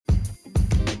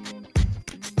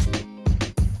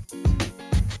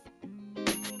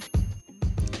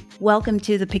Welcome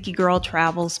to the Picky Girl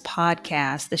Travels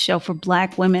podcast, the show for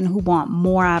Black women who want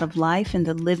more out of life and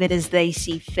to live it as they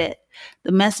see fit.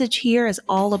 The message here is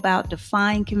all about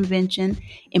defying convention,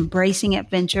 embracing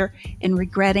adventure, and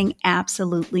regretting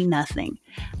absolutely nothing.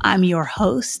 I'm your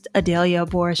host, Adelia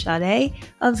Borishade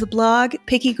of the blog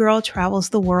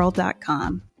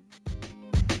pickygirltravelstheworld.com.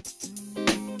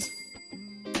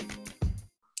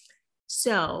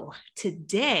 So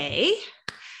today,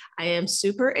 I am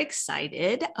super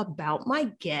excited about my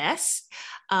guest.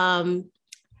 Some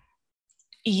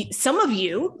of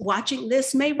you watching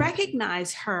this may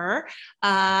recognize her.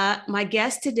 My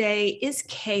guest today is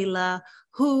Kayla,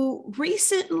 who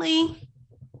recently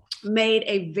made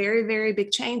a very, very big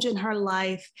change in her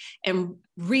life and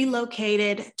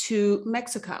relocated to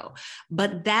Mexico.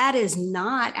 But that is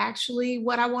not actually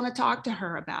what I want to talk to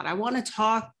her about. I want to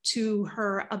talk to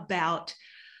her about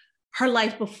her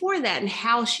life before that and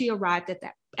how she arrived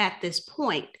at this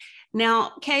point.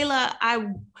 Now, Kayla, I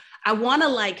want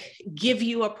to give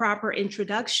you a proper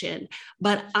introduction,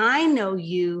 but I know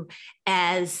you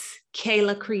as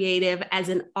Kayla Creative, as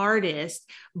an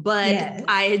artist, but yes.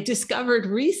 I discovered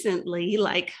recently,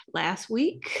 last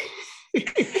week,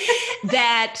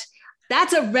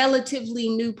 that's a relatively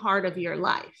new part of your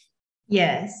life.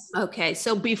 Yes. Okay.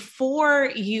 So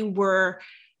before you were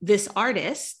this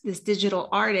artist, this digital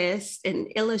artist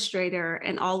and illustrator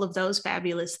and all of those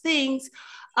fabulous things,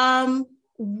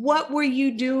 what were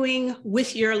you doing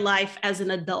with your life as an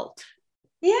adult?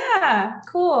 Yeah,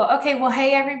 cool. Okay, well,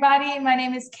 hey, everybody. My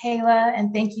name is Kayla,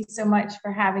 and thank you so much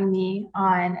for having me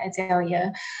on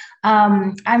Adelia.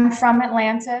 I'm from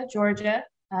Atlanta, Georgia,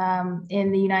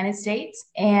 in the United States,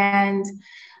 and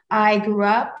I grew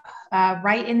up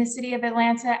right in the city of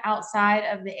Atlanta, outside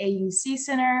of the AUC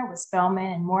Center with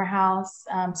Spelman and Morehouse.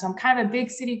 So I'm kind of a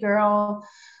big city girl.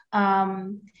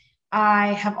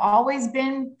 I have always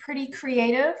been pretty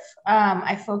creative.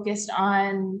 I focused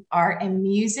on art and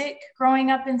music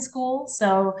growing up in school.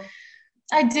 So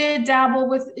I did dabble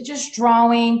with just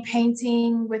drawing,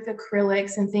 painting with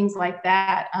acrylics and things like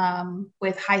that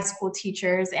with high school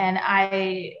teachers. And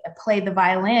I played the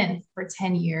violin for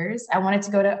 10 years. I wanted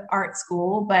to go to art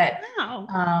school, but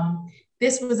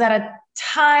this was at a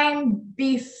time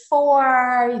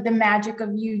before the magic of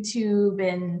YouTube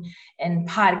and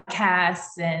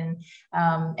podcasts and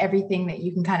everything that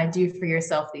you can kind of do for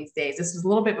yourself these days. This was a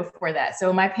little bit before that.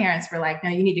 So my parents were like, no,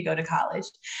 you need to go to college.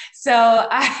 So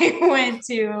I went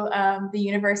to the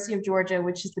University of Georgia,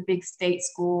 which is the big state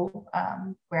school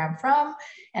where I'm from.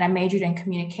 And I majored in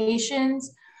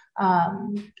communications.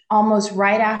 Almost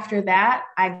right after that,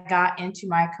 I got into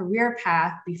my career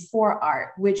path before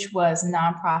art, which was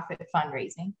nonprofit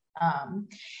fundraising.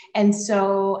 And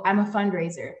so I'm a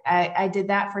fundraiser. I did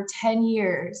that for 10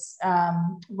 years,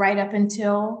 right up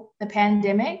until the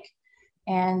pandemic.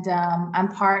 And I'm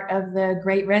part of the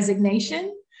Great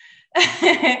Resignation.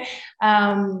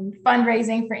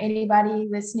 Fundraising, for anybody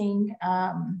listening,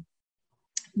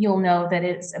 you'll know that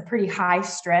it's a pretty high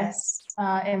stress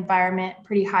environment,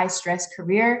 pretty high stress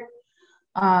career.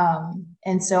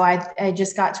 And so I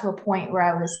just got to a point where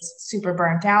I was super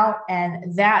burnt out.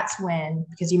 And that's when,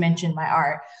 because you mentioned my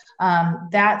art,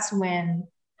 that's when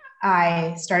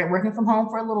I started working from home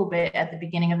for a little bit at the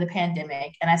beginning of the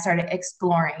pandemic. And I started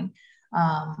exploring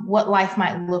what life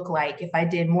might look like if I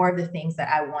did more of the things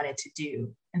that I wanted to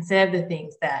do instead of the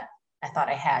things that I thought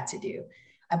I had to do.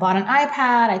 I bought an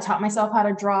iPad. I taught myself how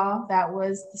to draw. That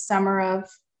was the summer of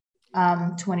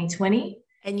 2020.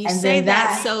 And you say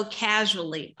that so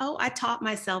casually. Oh, I taught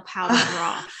myself how to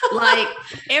draw.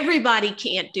 Everybody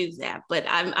can't do that, but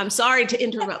I'm sorry to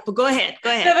interrupt, but go ahead.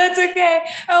 No, that's okay.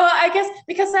 Oh, I guess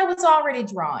because I was already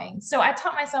drawing. So I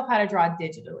taught myself how to draw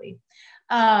digitally.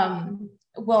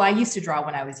 Well, I used to draw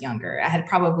when I was younger. I had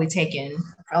probably taken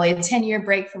a 10-year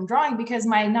break from drawing because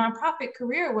my nonprofit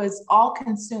career was all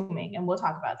consuming, and we'll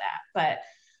talk about that. But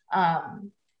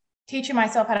teaching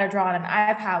myself how to draw on an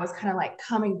iPad was kind of like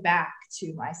coming back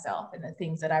to myself and the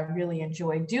things that I really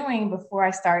enjoyed doing before I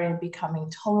started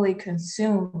becoming totally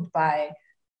consumed by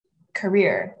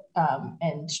career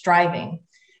and striving.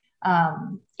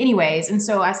 Anyways, and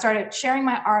so I started sharing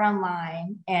my art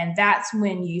online, and that's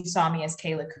when you saw me as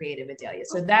Kayla Creative Adelia.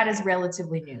 So that is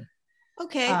relatively new.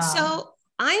 Okay, so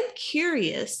I'm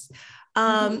curious.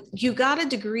 You got a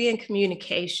degree in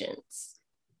communications.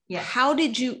 Yeah. How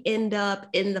did you end up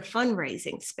in the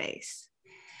fundraising space?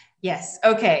 Yes.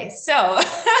 Okay. So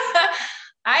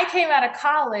I came out of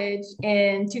college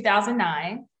in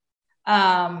 2009.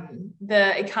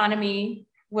 The economy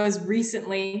was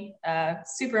recently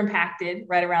super impacted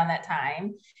right around that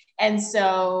time. And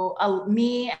so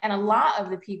me and a lot of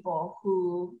the people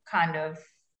who kind of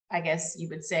I guess you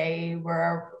would say,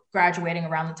 were graduating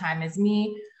around the time as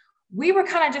me, we were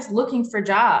kind of just looking for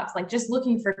jobs, like just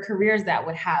looking for careers that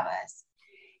would have us.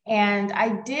 And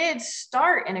I did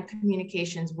start in a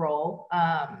communications role,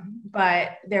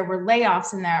 but there were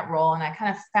layoffs in that role. And I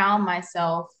kind of found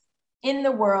myself in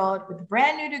the world with a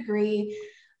brand new degree.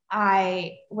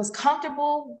 I was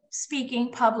comfortable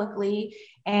speaking publicly,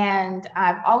 and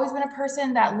I've always been a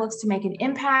person that looks to make an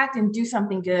impact and do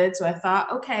something good. So I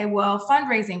thought, okay, well,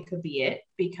 fundraising could be it,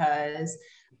 because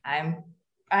I'm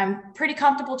pretty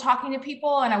comfortable talking to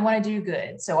people and I want to do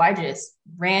good. So I just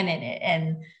ran in it.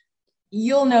 And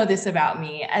you'll know this about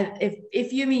me.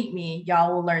 If you meet me,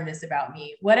 y'all will learn this about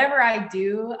me. Whatever I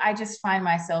do, I just find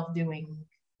myself doing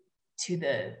to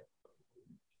the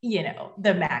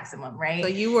maximum, right? So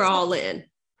you were all in.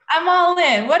 I'm all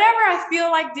in. Whatever I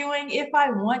feel like doing, if I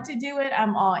want to do it,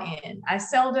 I'm all in. I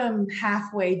seldom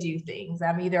halfway do things.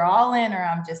 I'm either all in or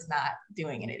I'm just not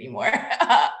doing it anymore.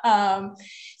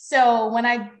 So when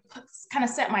I kind of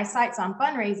set my sights on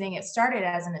fundraising, it started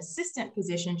as an assistant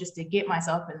position just to get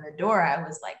myself in the door. I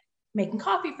was like making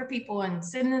coffee for people and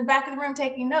sitting in the back of the room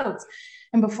taking notes.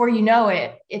 And before you know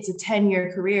it, it's a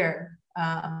 10-year career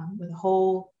with a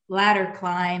whole ladder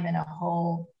climb and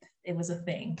it was a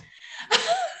thing.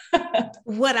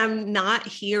 What I'm not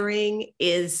hearing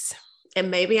is,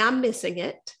 and maybe I'm missing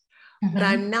it, but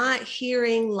I'm not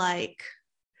hearing like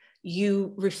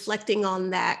you reflecting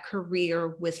on that career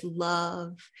with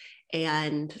love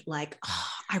and like, oh,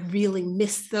 I really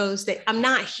miss those days. I'm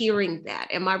not hearing that.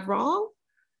 Am I wrong?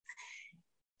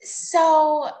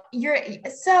 So you're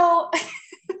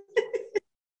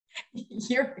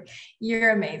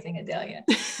amazing, Adelia.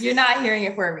 You're not hearing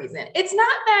it for a reason. It's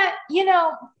not that,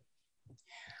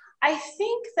 I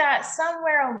think that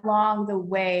somewhere along the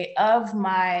way of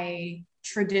my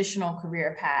traditional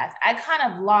career path, I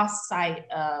kind of lost sight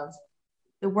of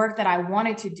the work that I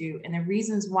wanted to do and the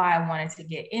reasons why I wanted to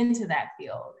get into that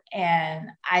field.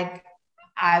 And I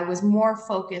was more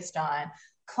focused on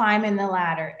climbing the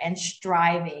ladder and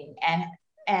striving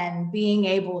and being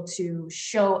able to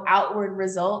show outward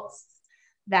results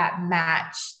that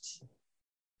matched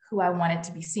who I wanted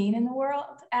to be seen in the world,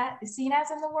 seen as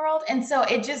in the world. And so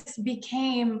it just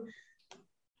became,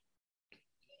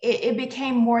 it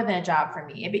became more than a job for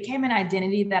me. It became an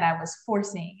identity that I was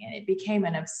forcing, and it became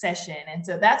an obsession. And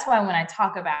so that's why when I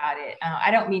talk about it, I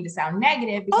don't mean to sound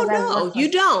negative. Because you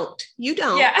don't.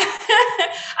 Yeah.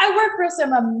 I work for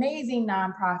some amazing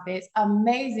nonprofits,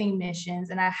 amazing missions,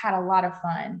 and I had a lot of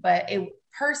fun. But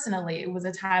personally, it was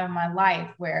a time in my life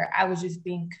where I was just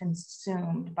being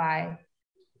consumed by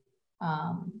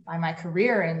my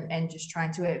career and just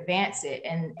trying to advance it.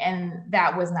 And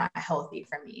that was not healthy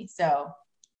for me. So,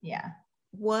 yeah.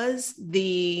 Was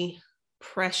the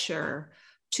pressure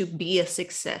to be a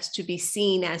success, to be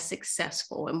seen as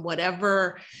successful, and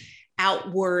whatever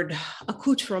outward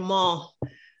accoutrement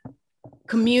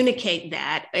communicate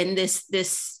that, and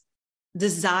this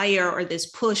desire or this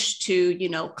push to,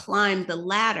 climb the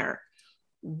ladder,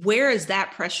 where was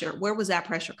that pressure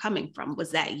coming from?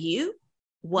 Was that you?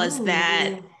 Was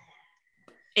that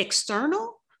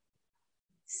external?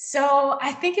 So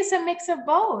I think it's a mix of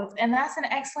both. And that's an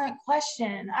excellent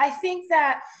question. I think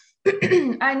that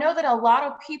I know that a lot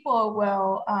of people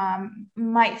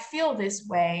might feel this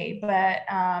way, but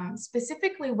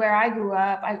specifically where I grew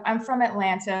up, I'm from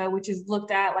Atlanta, which is looked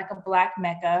at like a Black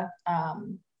Mecca,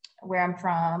 where I'm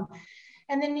from.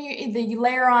 And then you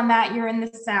layer on that, you're in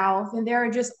the South, and there are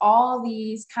just all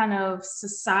these kind of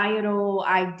societal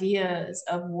ideas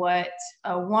of what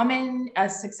a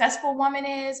successful woman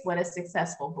is, what a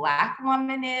successful Black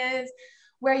woman is,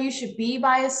 where you should be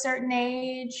by a certain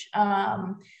age,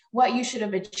 what you should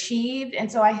have achieved.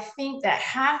 And so I think that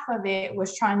half of it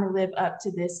was trying to live up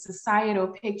to this societal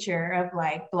picture of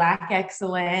like Black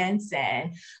excellence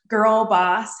and girl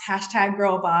boss,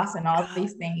 #girlboss, and all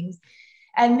these things.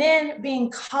 And then being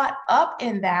caught up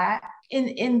in that,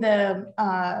 in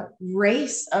the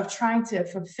race of trying to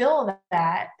fulfill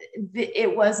that,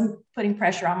 it wasn't putting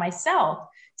pressure on myself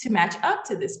to match up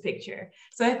to this picture.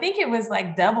 So I think it was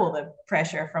like double the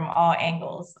pressure from all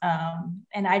angles.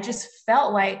 And I just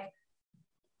felt like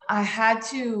I had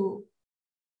to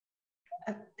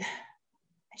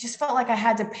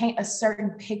paint a certain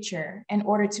picture in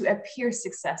order to appear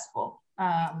successful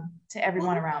to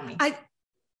everyone around me.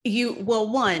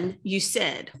 You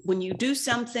said when you do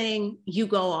something, you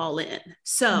go all in.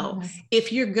 So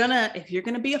if you're gonna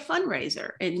be a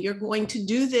fundraiser and you're going to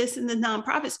do this in the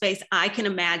nonprofit space, I can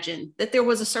imagine that there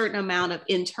was a certain amount of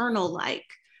internal, like,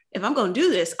 if I'm going to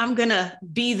do this, I'm going to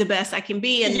be the best I can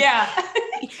be. And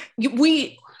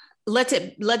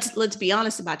let's be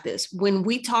honest about this. When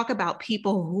we talk about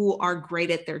people who are great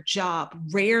at their job,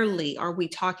 rarely are we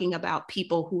talking about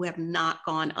people who have not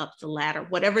gone up the ladder,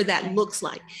 whatever that looks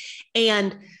like.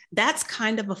 And that's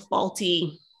kind of a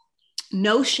faulty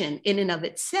notion in and of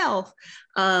itself.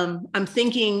 I'm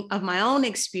thinking of my own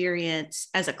experience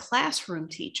as a classroom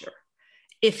teacher.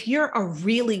 If you're a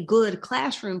really good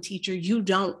classroom teacher, you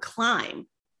don't climb.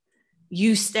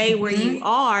 You stay where you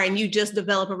are and you just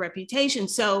develop a reputation.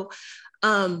 So,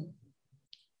 of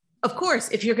course,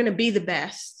 if you're going to be the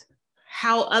best,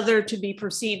 how other to be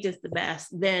perceived as the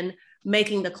best, then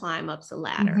making the climb up the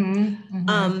ladder.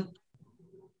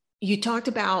 You talked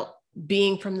about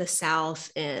being from the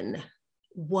South and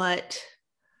what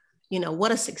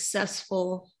a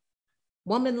successful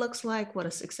woman looks like, what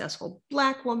a successful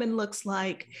Black woman looks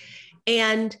like.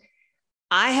 And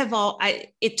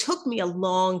it took me a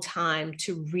long time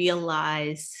to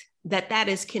realize that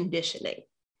is conditioning.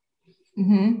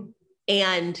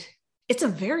 And it's a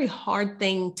very hard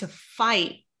thing to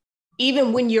fight,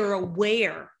 even when you're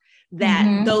aware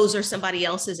that those are somebody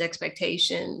else's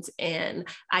expectations and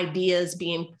ideas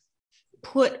being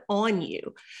put on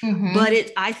you. But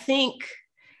I think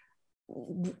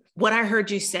what I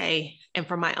heard you say, and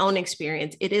from my own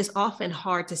experience, it is often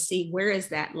hard to see where is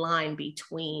that line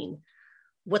between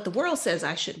what the world says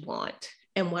I should want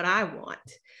and what I want,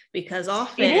 because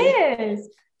often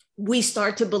we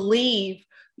start to believe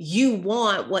you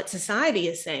want what society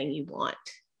is saying you want.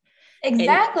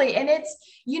 Exactly. And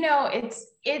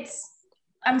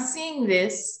I'm seeing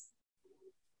this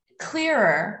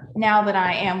clearer now that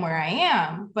I am where I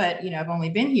am, but I've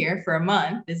only been here for a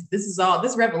month.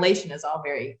 This revelation is all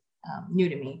very new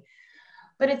to me.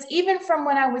 But it's even from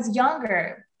when I was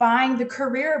younger, buying the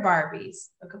career Barbies.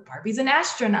 Look, Barbie's an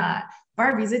astronaut.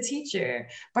 Barbie's a teacher.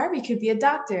 Barbie could be a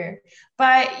doctor.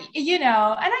 But, and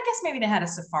I guess maybe they had a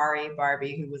safari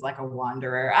Barbie who was like a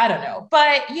wanderer. I don't know.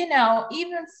 But,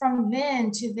 even from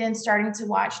then to then starting to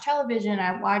watch television,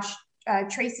 I watched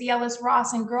Tracy Ellis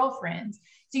Ross and Girlfriends.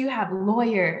 So you have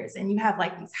lawyers and you have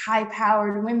like these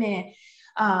high-powered women.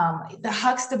 The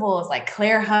Huxtables, like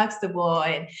Claire Huxtable.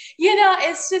 And,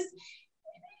 it's just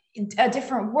a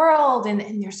different world,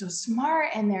 and they're so smart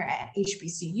and they're at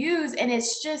HBCUs, and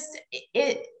it's just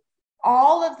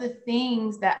all of the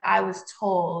things that I was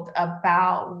told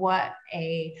about what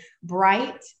a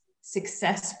bright,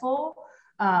 successful,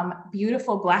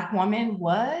 beautiful Black woman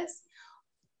was.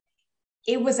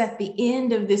 It was at the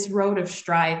end of this road of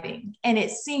striving, and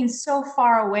it seemed so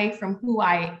far away from who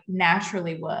I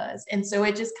naturally was. And so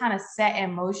it just kind of set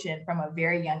in motion from a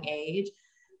very young age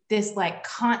this like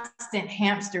constant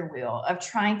hamster wheel of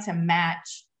trying to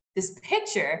match this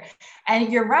picture.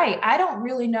 And you're right, I don't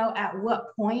really know at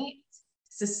what point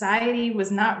society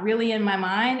was not really in my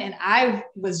mind, and I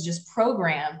was just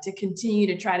programmed to continue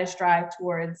to try to strive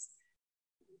towards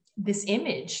this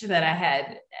image that I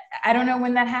had. I don't know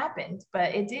when that happened,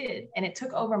 but it did, and it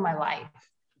took over my life.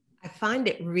 I find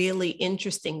it really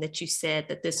interesting that you said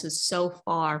that this is so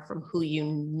far from who you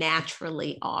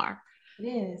naturally are. It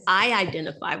is. I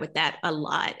identify with that a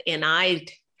lot. And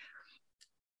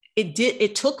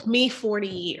it took me 40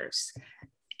 years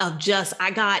of I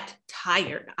got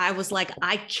tired. I was like,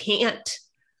 I can't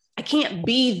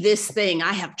be this thing.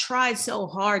 I have tried so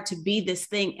hard to be this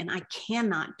thing and I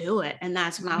cannot do it. And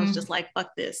that's when I was just like,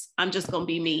 fuck this. I'm just going to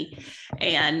be me.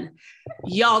 And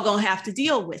y'all going to have to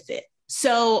deal with it.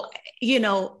 So,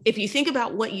 if you think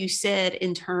about what you said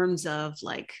in terms of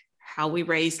like how we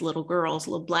raise little girls,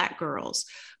 little Black girls,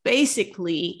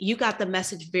 basically you got the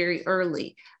message very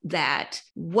early that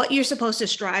what you're supposed to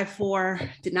strive for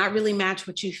did not really match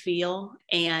what you feel.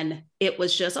 And it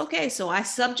was just, okay, so I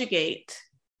subjugate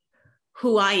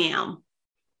who I am.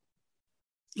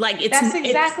 Like that's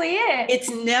exactly it. It's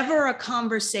never a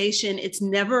conversation. It's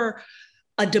never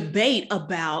a debate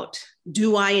about,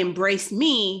 do I embrace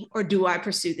me or do I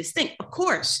pursue this thing? Of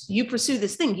course, you pursue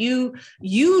this thing. You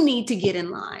need to get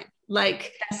in line.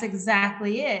 Like that's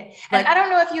exactly it. And I don't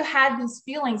know if you had these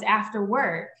feelings after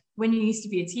work when you used to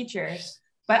be a teacher,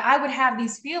 but I would have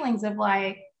these feelings of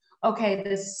like, okay,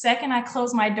 the second I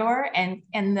close my door and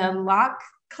the lock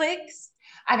clicks,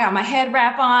 I got my head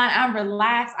wrap on, I'm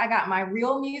relaxed. I got my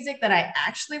real music that I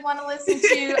actually want to listen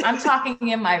to. I'm talking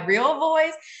in my real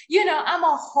voice. I'm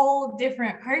a whole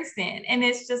different person. And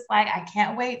it's just like, I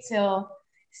can't wait till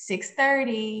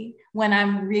 6:30 when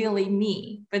I'm really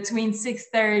me. Between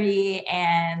 6:30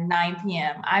 and 9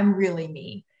 p.m., I'm really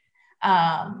me.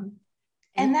 And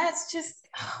that's just,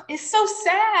 it's so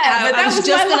sad. I was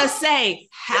just going to say,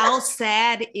 how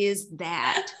sad is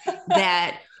that?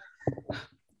 That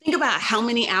think about how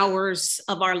many hours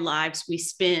of our lives we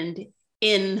spend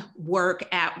in work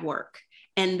at work,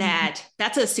 and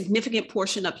that's a significant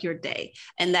portion of your day,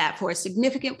 and that for a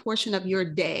significant portion of your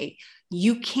day,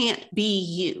 you can't be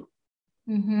you.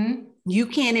 Mm-hmm. You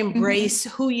can't embrace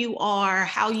who you are,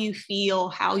 how you feel,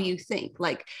 how you think.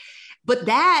 Like, but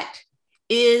that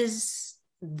is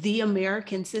the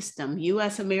American system,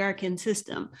 US American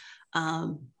system.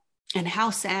 And how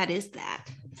sad is that?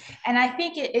 And I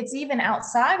think it's even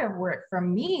outside of work for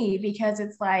me, because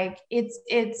it's like,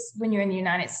 it's when you're in the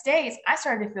United States, I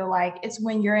started to feel like it's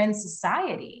when you're in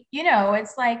society, you know,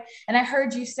 it's like, and I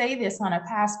heard you say this on a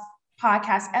past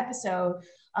podcast episode,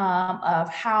 of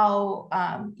how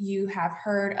you have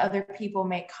heard other people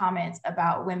make comments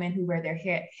about women who wear their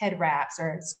head wraps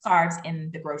or scarves in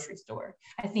the grocery store.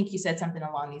 I think you said something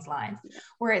along these lines,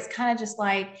 where it's kind of just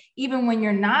like, even when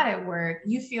you're not at work,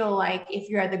 you feel like if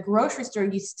you're at the grocery store,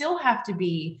 you still have to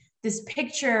be this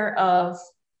picture of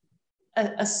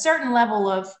a certain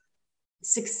level of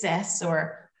success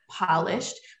or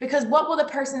polished, because what will the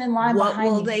person in line what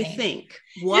will they think?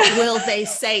 What will they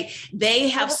say? They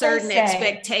have certain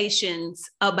expectations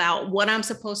about what I'm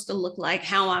supposed to look like,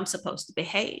 how I'm supposed to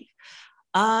behave.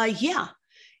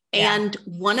 And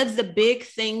one of the big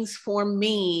things for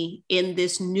me in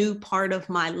this new part of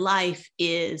my life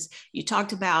is, you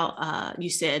talked about, you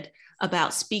said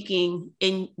about speaking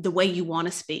in the way you want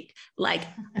to speak. Like,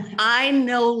 I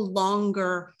no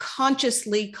longer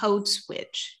consciously code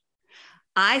switch.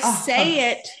 I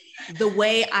say it the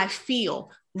way I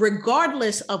feel,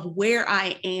 regardless of where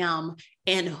I am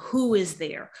and who is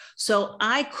there. So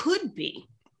I could be,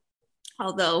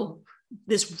 although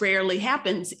this rarely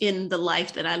happens in the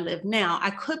life that I live now, I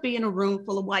could be in a room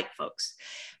full of white folks,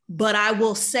 but I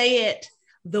will say it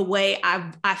the way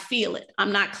I feel it.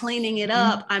 I'm not cleaning it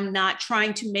up. I'm not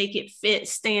trying to make it fit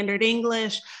standard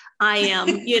English. I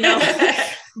am,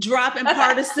 dropping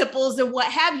participles and what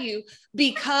have you,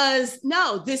 because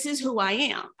no, this is who I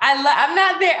am. I'm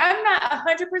not there. I'm not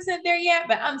 100% there yet,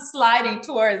 but I'm sliding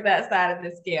towards that side of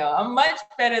the scale. I'm much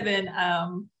better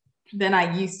than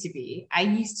I used to be. I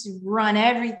used to run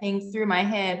everything through my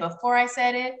head before I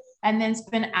said it, and then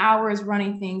spend hours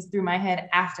running things through my head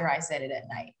after I said it at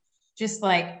night. Just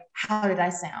like, how did I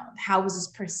sound? How was this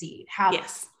perceived?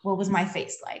 What was my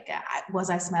face like? Was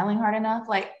I smiling hard enough?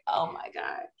 Like, oh my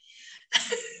God.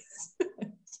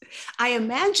 I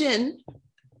imagine,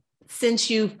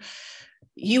 since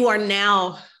you are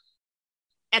now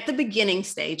at the beginning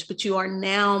stage, but you are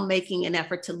now making an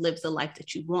effort to live the life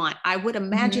that you want, I would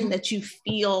imagine that you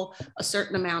feel a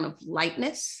certain amount of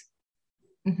lightness.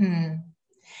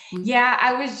 Yeah,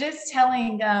 I was just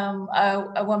telling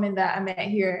a woman that I met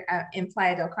here in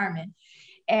Playa del Carmen,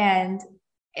 and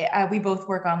we both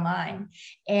work online,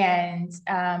 and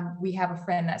we have a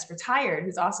friend that's retired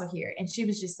who's also here, and she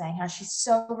was just saying how she's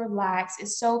so relaxed,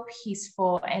 is so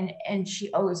peaceful, and she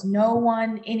owes no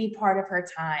one any part of her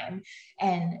time,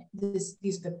 and these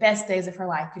are the best days of her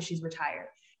life because she's retired.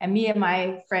 And me and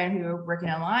my friend who were working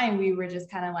online, we were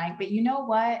just kind of like, but you know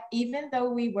what? Even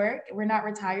though we work, we're not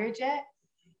retired yet.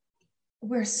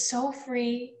 We're so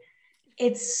free.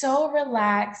 It's so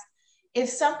relaxed. If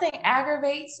something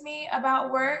aggravates me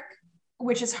about work,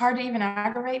 which is hard to even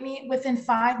aggravate me, within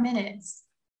 5 minutes,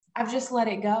 I've just let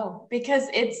it go, because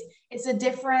it's a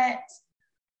different,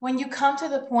 when you come to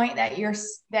the point that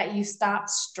you stop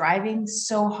striving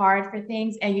so hard for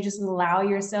things and you just allow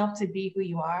yourself to be who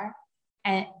you are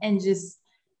and just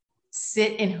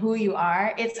sit in who you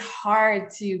are, it's hard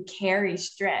to carry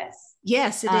stress.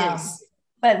 Yes, it is.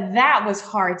 But that was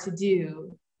hard to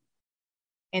do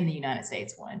in the United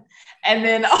States one. And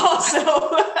then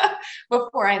also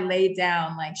before I laid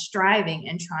down, like striving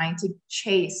and trying to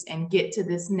chase and get to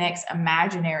this next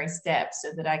imaginary step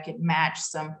so that I could match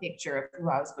some picture of who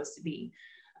I was supposed to be.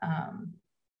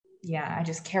 I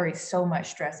just carry so much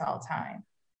stress all the time.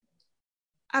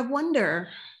 I wonder,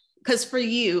 because for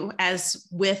you, as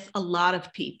with a lot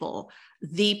of people,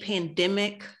 the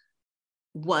pandemic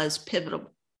was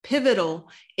pivotal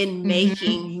in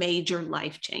making major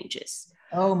life changes.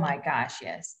 Oh my gosh,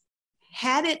 yes.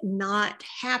 Had it not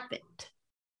happened,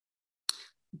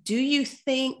 do you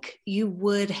think you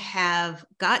would have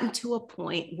gotten to a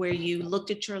point where you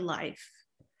looked at your life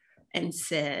and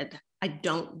said, I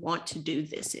don't want to do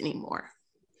this anymore?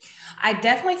 I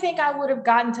definitely think I would have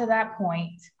gotten to that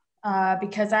point.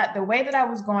 Because the way that I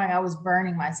was going, I was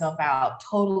burning myself out,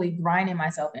 totally grinding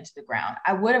myself into the ground.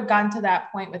 I would have gotten to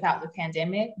that point without the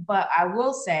pandemic, but I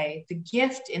will say the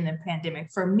gift in the pandemic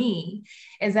for me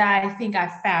is that I think I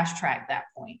fast-tracked that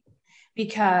point,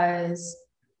 because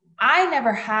I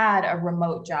never had a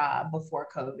remote job before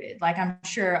COVID. Like, I'm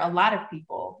sure a lot of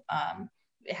people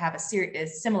have a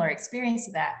similar experience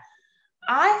to that.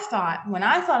 when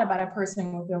I thought about a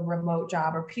person with a remote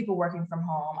job or people working from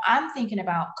home, I'm thinking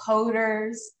about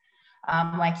coders,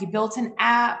 like you built an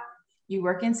app, you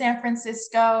work in San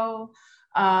Francisco,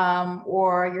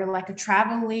 or you're like a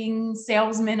traveling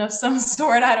salesman of some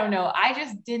sort. I don't know. I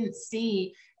just didn't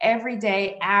see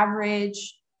everyday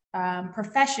average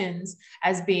professions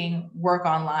as being work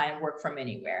online, work from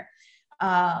anywhere.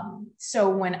 So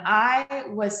when I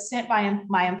was sent by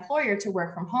my employer to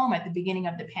work from home at the beginning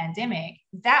of the pandemic,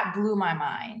 that blew my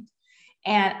mind.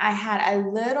 And I had a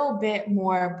little bit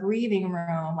more breathing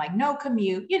room, like no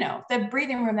commute, the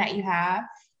breathing room that you have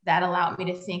that allowed me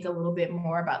to think a little bit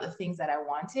more about the things that I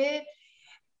wanted.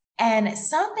 And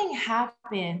something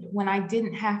happened when I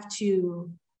didn't have to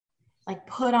like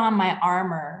put on my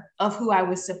armor of who I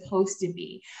was supposed to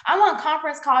be. I'm on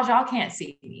conference calls, y'all can't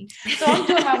see me. So I'm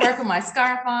doing my work with my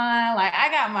scarf on, like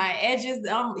I got my edges,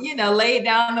 laid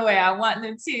down the way I want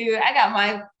them to. I got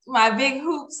my big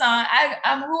hoops on.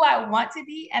 I'm who I want to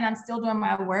be, and I'm still doing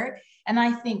my work. And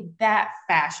I think that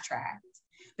fast tracked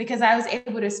because I was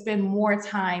able to spend more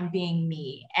time being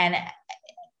me. And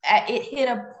it hit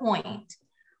a point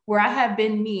where I have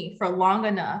been me for long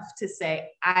enough to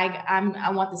say,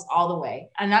 I want this all the way.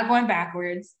 I'm not going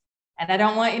backwards, and I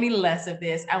don't want any less of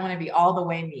this. I want to be all the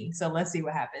way me. So let's see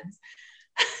what happens.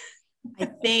 I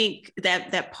think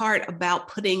that part about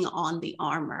putting on the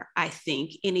armor, I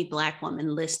think any Black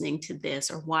woman listening to this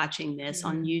or watching this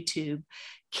on YouTube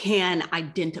can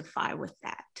identify with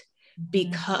that,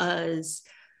 because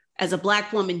as a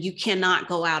Black woman, you cannot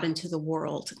go out into the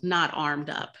world not armed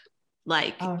up.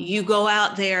 Like you go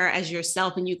out there as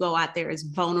yourself and you go out there as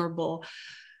vulnerable.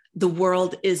 The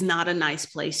world is not a nice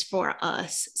place for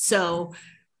us. So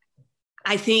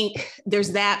I think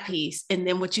there's that piece. And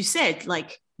then what you said,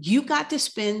 like you got to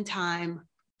spend time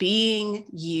being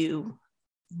you.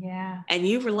 Yeah. And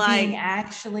you were like, being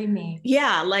actually me.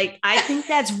 Yeah. Like, I think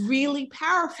that's really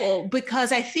powerful,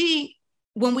 because I think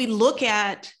when we look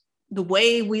at the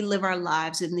way we live our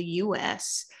lives in the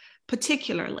US,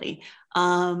 particularly,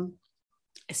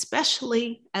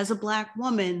 especially as a Black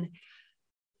woman,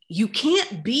 you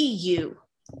can't be you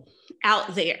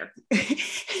out there.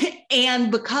 And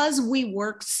because we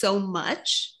work so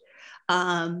much,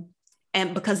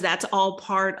 and because that's all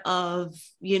part of,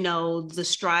 the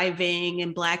striving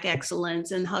and Black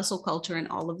excellence and hustle culture and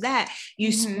all of that,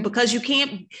 because you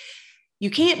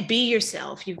can't be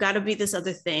yourself. You've got to be this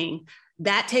other thing.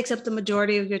 That takes up the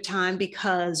majority of your time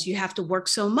because you have to work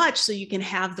so much so you can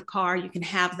have the car, you can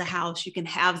have the house, you can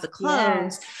have the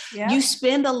clothes. Yes. You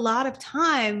spend a lot of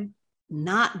time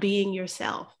not being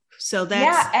yourself. So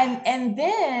that's... And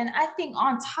then I think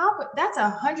on top of that's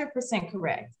 100%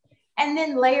 correct. And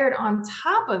then layered on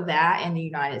top of that in the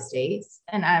United States,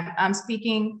 and I'm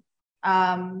speaking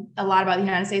a lot about the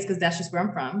United States because that's just where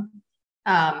I'm from.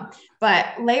 But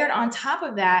layered on top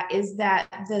of that is that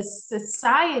the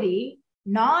society,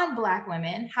 non-Black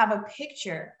women have a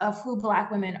picture of who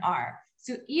Black women are.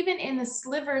 So even in the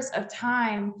slivers of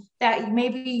time that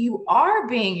maybe you are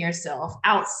being yourself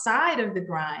outside of the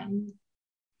grind,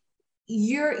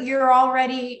 you're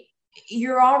already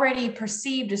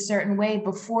perceived a certain way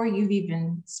before you've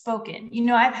even spoken.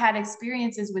 I've had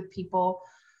experiences with people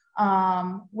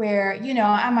where,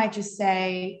 I might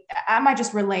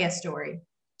just relay a story.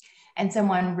 And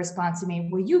someone responds to me,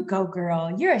 well, you go,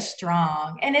 girl, you're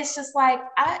strong. And it's just like,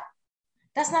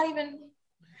 that's not even,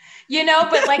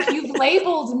 but like you've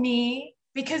labeled me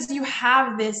because you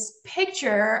have this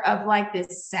picture of like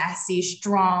this sassy,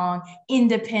 strong,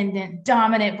 independent,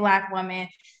 dominant Black woman.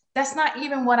 That's not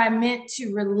even what I meant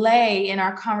to relay in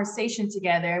our conversation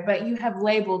together, but you have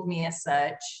labeled me as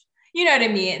such. You know what I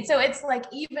mean? So it's like,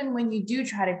 even when you do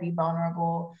try to be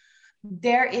vulnerable,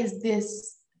 there is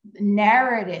this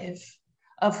narrative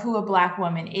of who a Black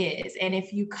woman is. And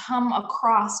if you come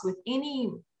across with any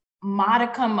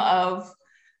modicum of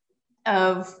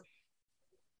I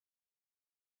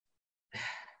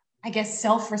guess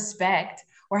self-respect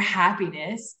or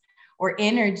happiness or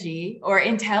energy or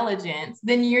intelligence,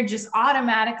 then you're just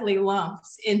automatically lumped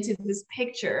into this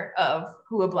picture of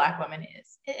who a Black woman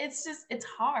is. It's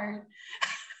hard.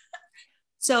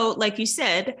 So like you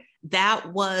said,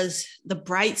 that was the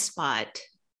bright spot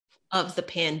of the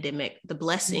pandemic, the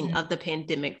blessing of the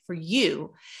pandemic for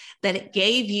you, that it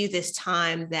gave you this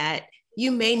time that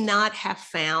you may not have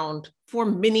found for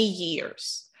many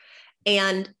years.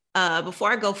 And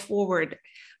before I go forward,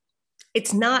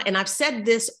 it's not, and I've said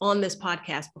this on this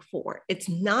podcast before, it's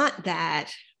not that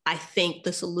I think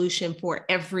the solution for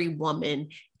every woman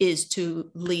is to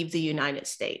leave the United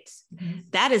States.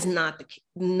 That is not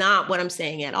what I'm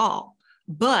saying at all.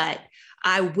 but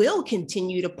I will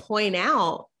continue to point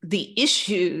out the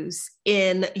issues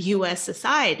in US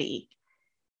society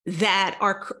that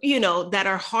are, that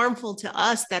are harmful to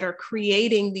us, that are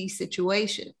creating these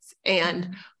situations.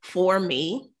 And for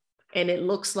me, and it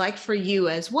looks like for you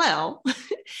as well,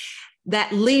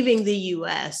 that leaving the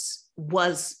US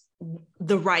was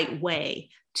the right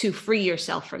way to free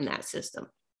yourself from that system.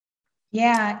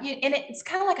 Yeah. And it's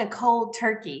kind of like a cold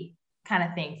turkey kind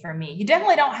of thing for me. You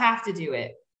definitely don't have to do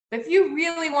it. But if you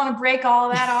really want to break all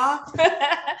that off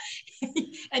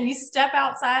and you step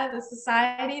outside of the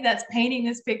society that's painting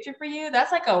this picture for you,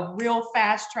 that's like a real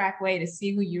fast track way to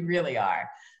see who you really are.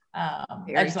 I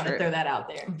just want to throw that out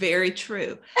there. Very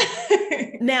true.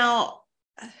 Now,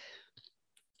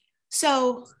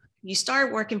 so you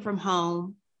start working from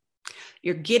home,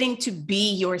 you're getting to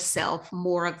be yourself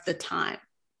more of the time.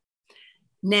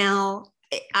 Now,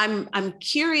 I'm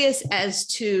curious as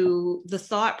to the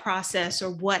thought process or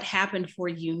what happened for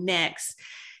you next,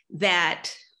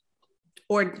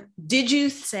 or did you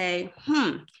say,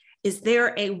 is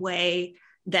there a way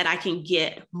that I can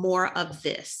get more of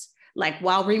this, like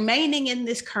while remaining in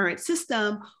this current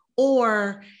system?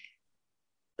 Or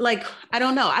like, I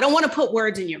don't know, I don't want to put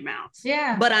words in your mouth.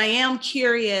 Yeah. But I am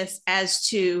curious as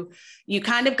to, you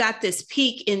kind of got this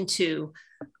peek into,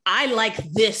 I like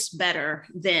this better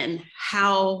than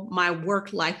how my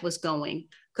work life was going.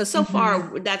 Because so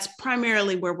far, that's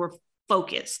primarily where we're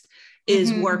focused,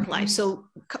 is work life. So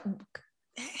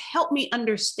help me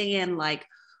understand like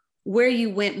where you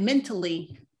went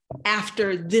mentally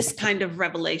after this kind of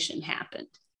revelation happened.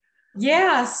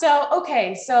 Yeah.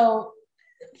 So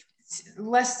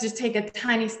let's just take a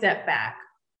tiny step back.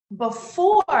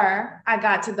 Before I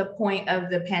got to the point of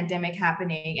the pandemic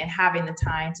happening and having the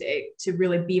time to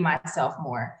really be myself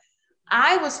more,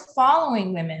 I was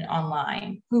following women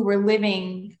online who were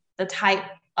living the type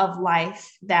of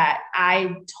life that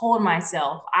I told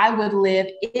myself I would live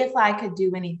if I could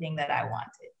do anything that I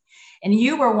wanted. And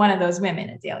you were one of those women,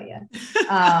 Adelia.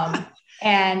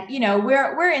 And,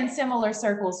 we're in similar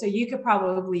circles, so you could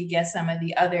probably guess some of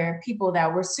the other people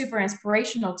that were super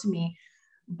inspirational to me.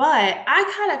 But I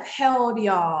kind of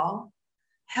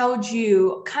held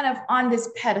you kind of on this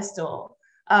pedestal.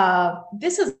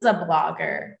 This is a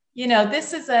blogger,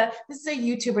 this is a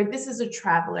YouTuber, this is a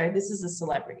traveler, this is a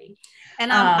celebrity.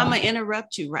 And I'm going to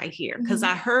interrupt you right here, because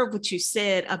I heard what you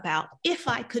said about if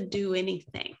I could do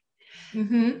anything.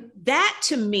 That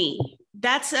to me,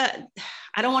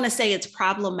 I don't want to say it's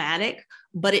problematic,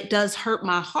 but it does hurt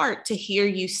my heart to hear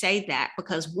you say that,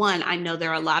 because one, I know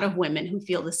there are a lot of women who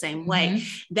feel the same way,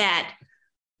 that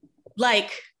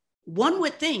like one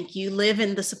would think you live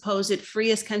in the supposed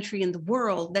freest country in the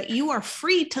world, that you are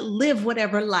free to live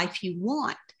whatever life you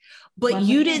want, but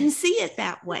you didn't see it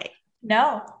that way.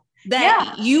 No.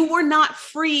 That you were not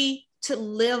free to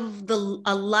live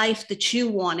a life that you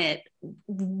wanted,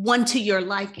 one to your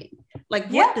liking. Like,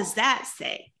 what does that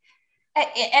say?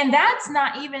 And that's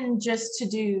not even just to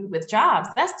do with jobs.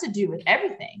 That's to do with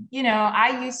everything.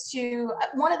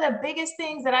 One of the biggest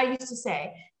things that I used to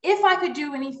say, if I could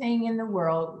do anything in the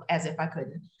world, as if I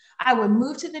couldn't, I would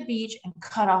move to the beach and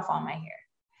cut off all my hair.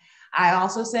 I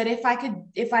also said, if I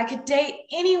could date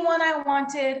anyone I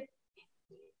wanted,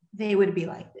 they would be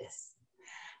like this.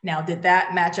 Now, did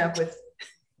that match up with?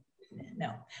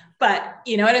 No, but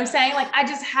you know what I'm saying? Like, I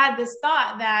just had this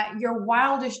thought that your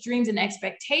wildest dreams and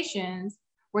expectations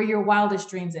were your wildest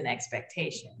dreams and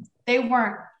expectations. They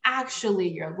weren't actually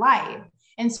your life.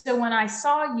 And so when I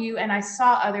saw you and I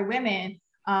saw other women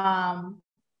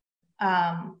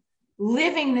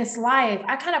living this life,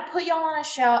 I kind of put y'all on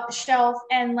a shelf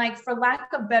and, like, for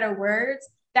lack of better words,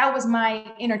 that was my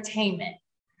entertainment.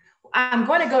 I'm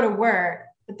going to go to work,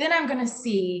 but then I'm going to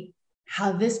see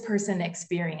how this person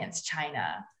experienced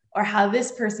China, or how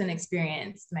this person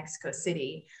experienced Mexico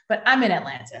City, but I'm in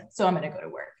Atlanta, so I'm going to go to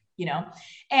work,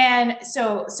 And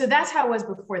so that's how it was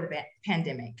before the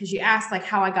pandemic. Because you asked like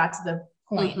how I got to the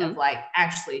point of like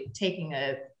actually taking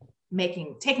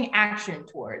action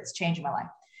towards changing my life.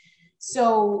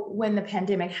 So when the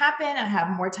pandemic happened, I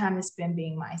have more time to spend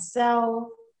being myself.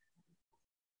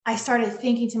 I started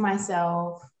thinking to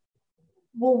myself,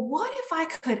 well, what if I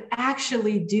could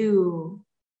actually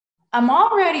I'm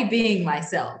already being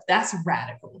myself. That's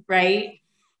radical, right?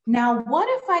 Now, what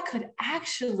if I could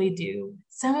actually do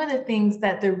some of the things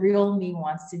that the real me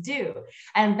wants to do?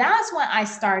 And that's when I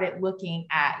started looking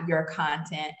at your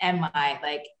content and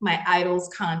my idols'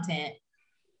 content,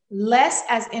 less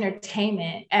as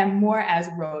entertainment and more as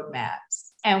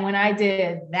roadmaps. And when I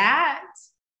did that,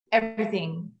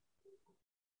 everything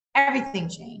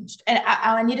changed. And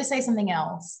I need to say something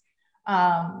else.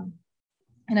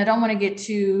 and I don't want to get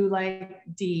too like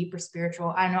deep or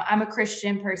spiritual. I know I'm a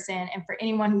Christian person, and for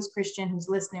anyone who's Christian, who's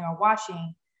listening or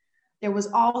watching, there was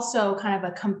also kind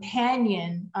of a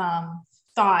companion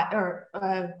thought or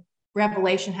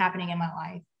revelation happening in my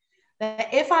life,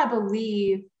 that if I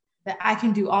believe that I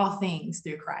can do all things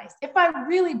through Christ, if I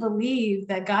really believe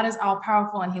that God is all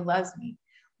powerful and he loves me,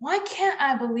 why can't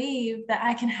I believe that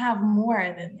I can have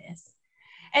more than this?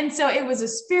 And so it was a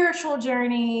spiritual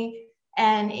journey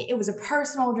and it was a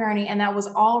personal journey, and that was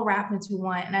all wrapped into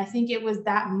one. And I think it was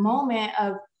that moment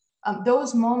of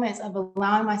those moments of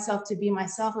allowing myself to be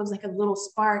myself. It was like a little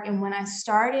spark. And when I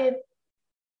started,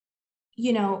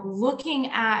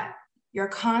 looking at your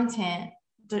content,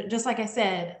 just like I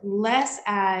said, less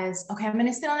as, okay, I'm going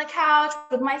to sit on the couch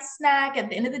with my snack at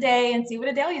the end of the day and see what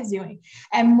Adalia is doing,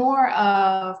 and more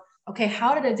of, okay,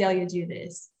 how did Adalia do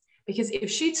this? Because if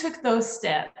she took those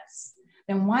steps,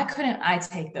 then why couldn't I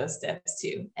take those steps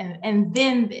too? And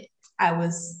then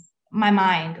my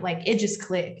mind, like, it just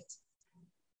clicked.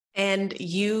 And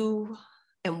you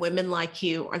and women like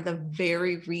you are the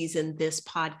very reason this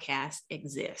podcast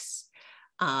exists.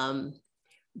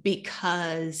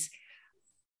 Because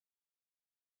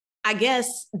I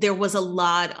guess there was a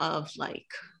lot of, like,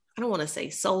 I don't want to say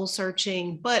soul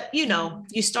searching, but,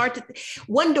 you start to,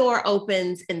 one door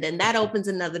opens and then that opens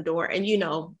another door, and,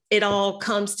 it all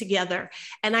comes together.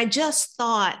 And I just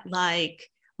thought, like,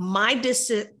 my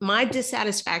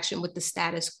dissatisfaction with the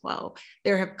status quo,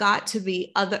 there have got to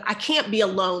be I can't be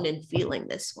alone in feeling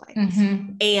this way.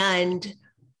 Mm-hmm. And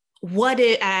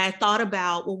I thought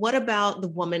about, well, what about the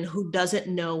woman who doesn't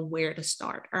know where to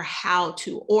start or how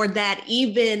to, or that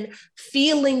even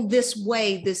feeling this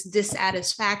way, this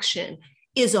dissatisfaction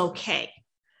is okay.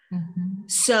 Mm-hmm.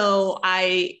 So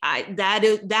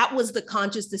that was the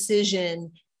conscious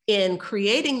decision in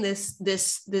creating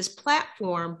this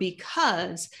platform,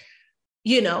 because,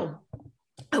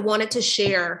 I wanted to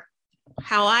share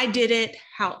how I did it,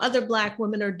 how other Black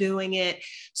women are doing it,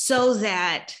 so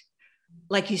that,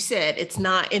 like you said, it's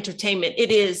not entertainment.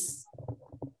 It is,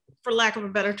 for lack of a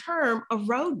better term, a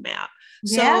roadmap.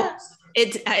 Yeah. So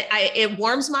it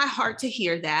warms my heart to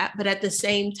hear that. But at the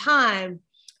same time,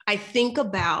 I think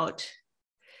about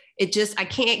it, I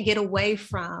can't get away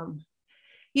from,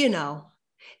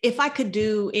 if I could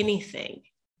do anything,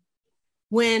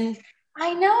 when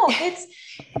I know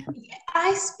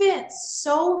I spent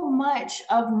so much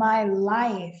of my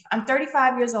life. I'm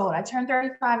 35 years old. I turned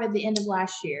 35 at the end of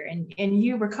last year, and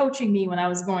you were coaching me when I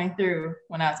was going through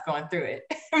it.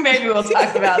 Maybe we'll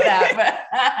talk about that,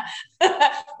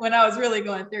 but when I was really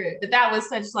going through it. But that was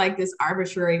such like this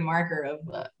arbitrary marker of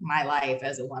my life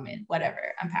as a woman,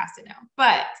 whatever. I'm past it now.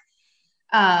 But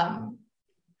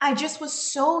I just was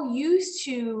so used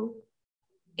to,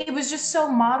 it was just so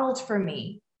modeled for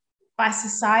me by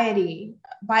society,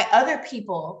 by other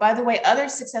people, by the way other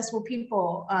successful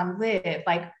people live,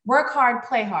 like work hard,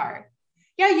 play hard.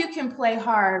 Yeah, you can play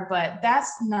hard, but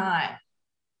that's not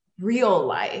real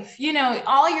life.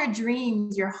 All your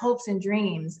dreams, your hopes and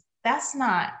dreams, that's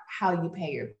not how you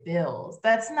pay your bills.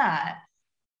 That's not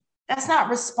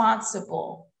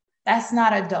responsible. That's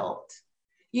not adult.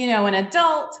 An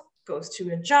adult goes to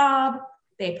a job,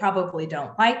 they probably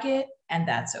don't like it, and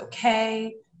that's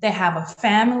okay. They have a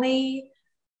family.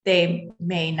 They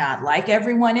may not like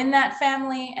everyone in that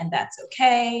family, and that's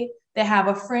okay. They have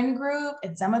a friend group,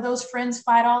 and some of those friends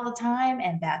fight all the time,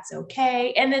 and that's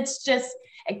okay. And it's just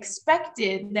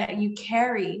expected that you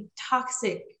carry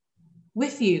toxic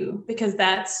with you, because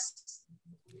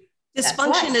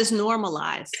dysfunction is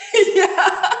normalized.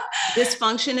 Yeah.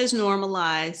 Dysfunction is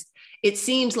normalized. It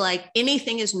seems like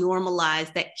anything is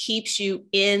normalized that keeps you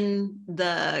in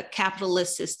the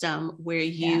capitalist system where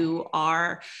you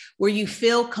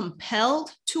feel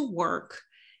compelled to work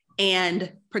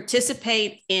and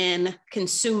participate in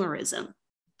consumerism.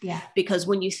 Yeah. Because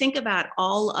when you think about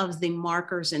all of the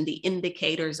markers and the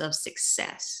indicators of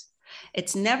success,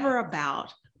 it's never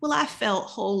about, well, I felt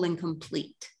whole and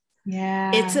complete.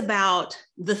 Yeah. It's about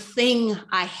the thing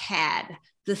I had,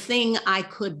 the thing I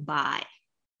could buy.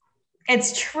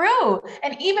 It's true.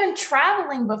 And even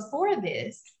traveling before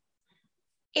this,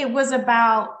 it was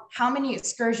about how many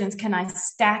excursions can I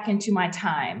stack into my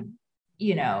time,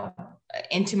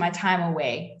 into my time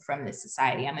away from this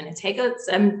society. I'm going to take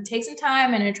some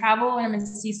time, and travel, and I'm going to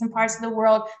see some parts of the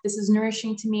world. This is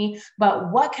nourishing to me,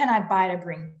 but what can I buy to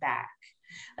bring back?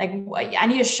 Like, I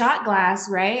need a shot glass,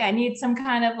 right? I need some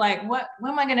kind of like, what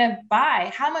am I going to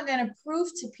buy? How am I going to prove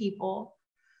to people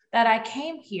that I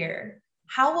came here?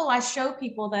 How will I show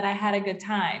people that I had a good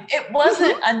time? It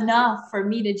wasn't enough for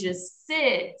me to just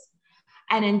sit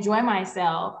and enjoy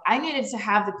myself, I needed to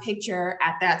have the picture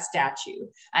at that statue,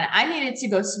 and I needed to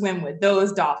go swim with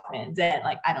those dolphins. And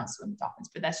like, I don't swim with dolphins,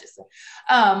 but that's just,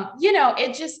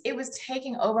 it was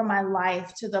taking over my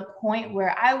life to the point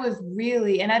where I was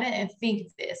really, and I didn't think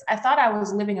this, I thought I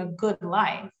was living a good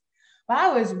life, but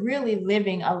I was really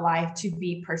living a life to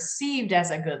be perceived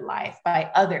as a good life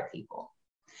by other people.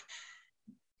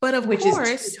 But of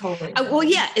course, well,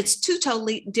 yeah, it's two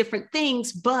totally different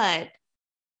things, but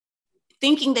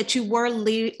thinking that you were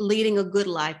leading a good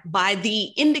life by the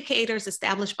indicators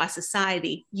established by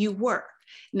society, you were.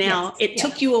 Now, it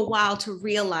took you a while to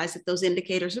realize that those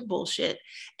indicators are bullshit,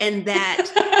 and that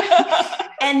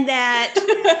and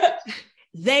that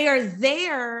they are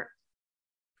there.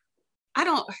 I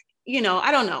don't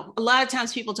know. A lot of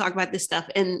times people talk about this stuff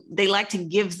and they like to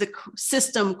give the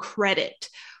system credit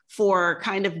for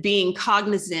kind of being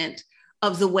cognizant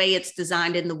of the way it's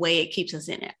designed and the way it keeps us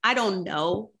in it. I don't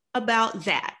know about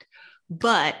that.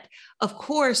 But of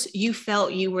course, you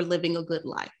felt you were living a good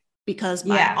life because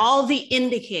by all the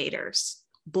indicators,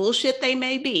 bullshit they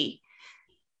may be,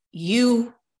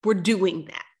 you were doing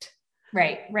that.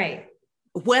 Right.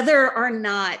 Whether or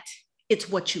not it's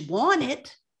what you wanted,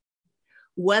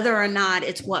 whether or not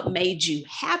it's what made you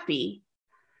happy,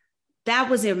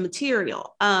 that was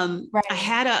immaterial. I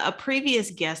had a previous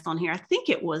guest on here, I think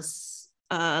it was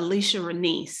Alicia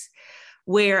Renice,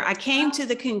 where I came to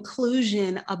the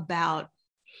conclusion about,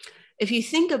 if you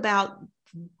think about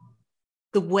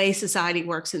the way society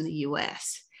works in the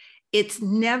US, it's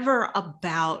never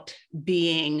about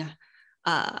being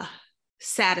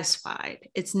satisfied.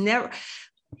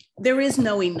 There is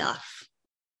no enough.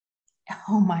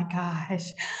 Oh my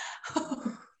gosh.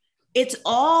 It's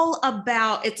all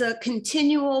about, it's a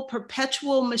continual,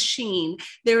 perpetual machine.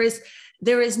 There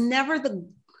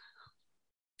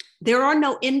are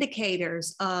no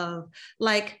indicators of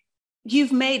like,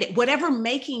 you've made it, whatever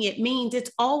making it means,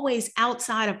 it's always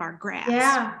outside of our grasp.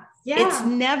 Yeah. It's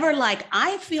never like,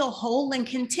 I feel whole and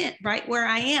content right where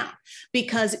I am.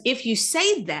 Because if you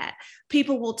say that,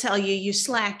 people will tell you you're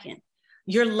slacking,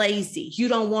 you're lazy, you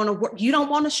don't want to work, you don't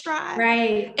want to strive.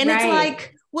 Right. And it's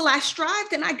like, well, I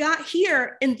strived and I got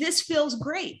here and this feels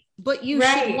great, but you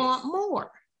should want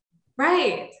more.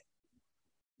 Right.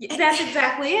 That's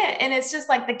exactly it. And it's just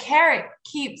like the carrot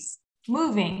keeps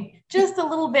moving just a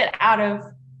little bit out of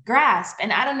grasp.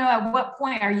 And I don't know at what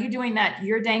point are you doing that?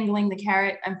 You're dangling the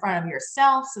carrot in front of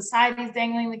yourself. Society's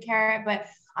dangling the carrot. But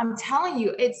I'm telling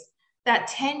you, it's that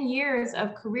 10 years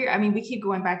of career. I mean, we keep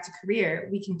going back to career.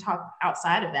 We can talk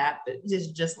outside of that, but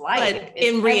just life. But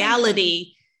in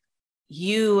reality,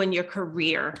 you and your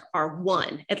career are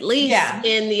one. At least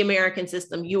in the American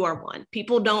system, you are one.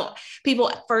 People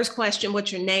first question,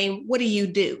 what's your name? What do you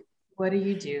do? What do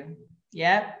you do?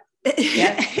 Yep.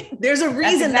 There's a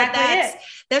reason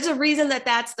there's a reason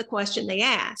that's the question they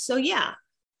ask. So yeah.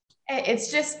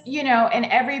 It's just, and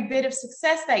every bit of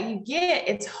success that you get,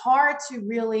 it's hard to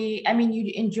really, I mean,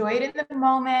 you enjoy it in the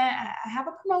moment. I have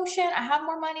a promotion, I have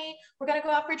more money, we're going to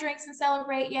go out for drinks and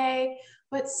celebrate, yay.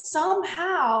 But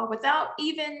somehow, without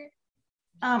even,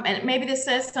 and maybe this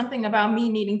says something about me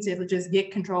needing to just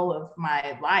get control of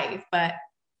my life, but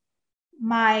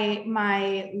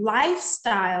my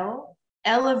lifestyle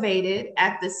elevated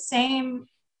at the same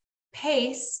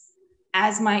pace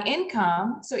as my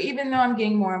income. So even though I'm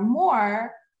getting more and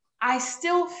more, I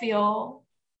still feel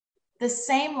the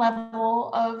same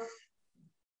level of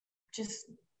just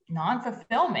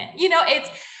non-fulfillment.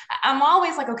 I'm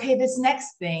always like, okay, this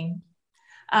next thing.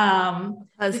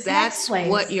 Because that's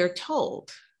what you're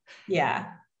told. Yeah.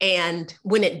 And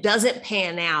when it doesn't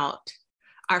pan out,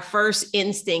 our first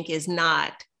instinct is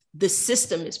not the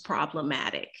system is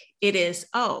problematic. It is,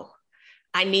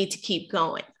 I need to keep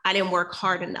going. I didn't work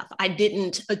hard enough. I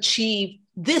didn't achieve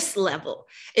this level.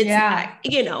 We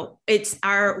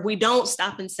don't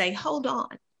stop and say, hold on,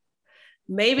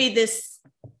 maybe this,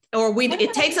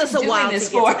 it takes us a while to get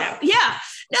to that. Yeah,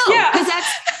 no, because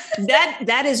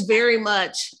that is very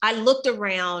much, I looked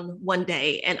around one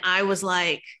day and I was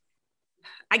like,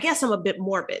 I guess I'm a bit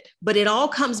morbid, but it all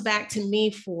comes back to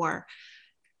me for,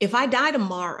 if I die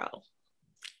tomorrow,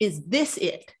 is this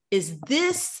it? Is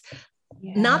this,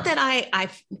 not that I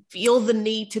feel the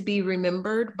need to be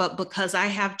remembered, but because I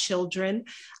have children,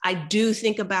 I do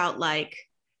think about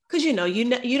because you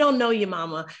don't know your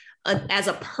mama as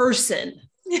a person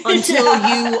until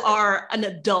you are an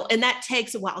adult, and that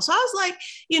takes a while. So I was like,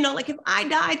 if I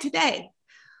die today,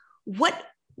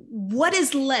 what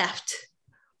is left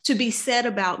to be said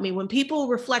about me when people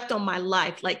reflect on my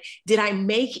life? Like, did I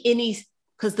make any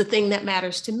Because the thing that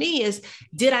matters to me is,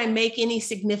 did I make any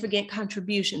significant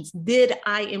contributions? Did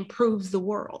I improve the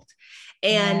world?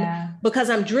 And because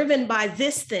I'm driven by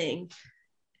this thing,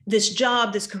 this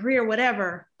job, this career,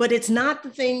 whatever, but it's not the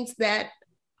things that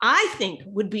I think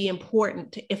would be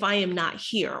important if I am not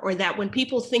here, or that when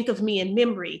people think of me in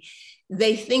memory,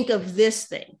 they think of this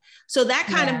thing. So that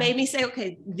kind of made me say,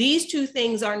 okay, these two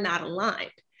things are not aligned.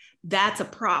 That's a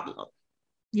problem.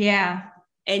 Yeah.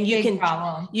 And you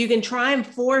can try and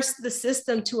force the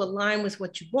system to align with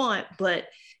what you want, but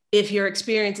if your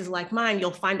experience is like mine,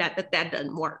 you'll find out that that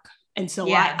doesn't work. And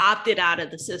so I opted out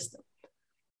of the system.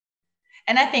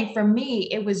 And I think for me,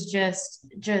 it was just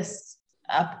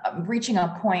reaching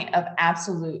a point of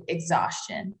absolute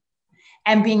exhaustion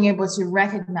and being able to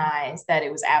recognize that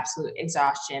it was absolute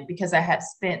exhaustion because I had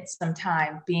spent some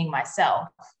time being myself.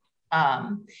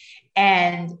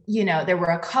 And, you know, there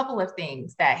were a couple of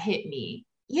things that hit me.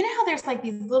 You know how there's like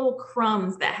these little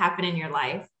crumbs that happen in your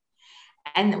life.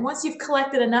 And once you've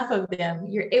collected enough of them,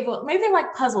 you're able, maybe they're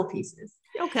like puzzle pieces.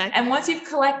 Okay. And once you've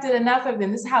collected enough of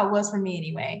them, this is how it was for me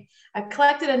anyway. I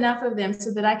collected enough of them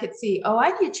so that I could see, oh,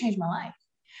 I need to change my life.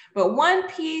 But one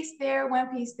piece there.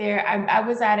 I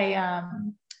was at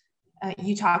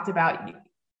you talked about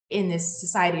in this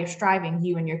society of striving,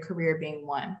 you and your career being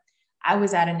one. I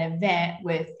was at an event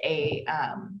with a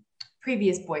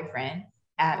previous boyfriend.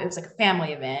 It was like a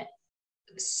family event,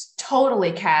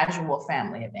 totally casual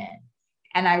family event.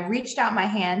 And I reached out my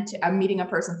hand to, I'm meeting a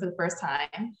person for the first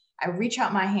time. I reach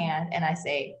out my hand and I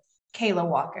say, Kayla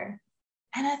Walker.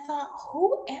 And I thought,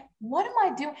 what am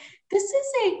I doing? This is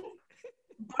a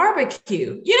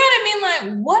barbecue. You know what I mean?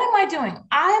 Like, what am I doing?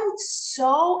 I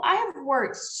have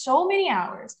worked so many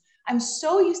hours. I'm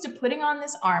so used to putting on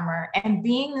this armor and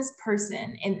being this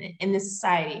person in this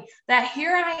society that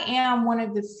here I am, one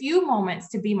of the few moments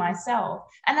to be myself,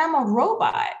 and I'm a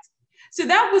robot. So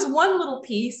that was one little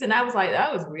piece. And I was like,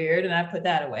 that was weird. And I put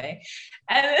that away.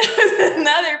 And then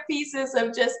another pieces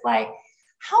of just like,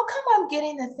 how come I'm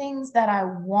getting the things that I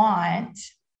want,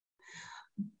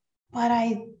 but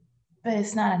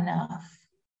it's not enough.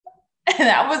 And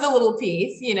that was a little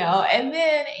piece, you know, and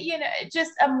then, you know,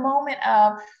 just a moment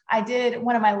of, I did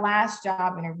one of my last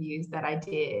job interviews that I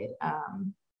did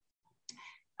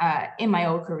in my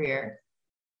old career.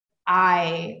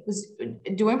 I was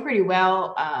doing pretty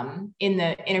well in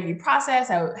the interview process.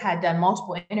 I had done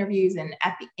multiple interviews, and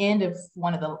at the end of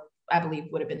one of the, I believe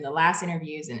would have been the last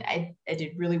interviews, and I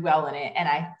did really well in it. And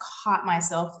I caught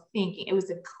myself thinking, it was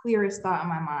the clearest thought in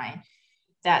my mind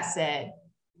that said,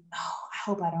 oh, I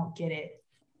hope I don't get it,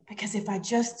 because if I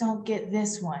just don't get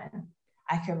this one,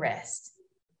 I could rest.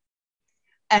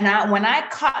 And when I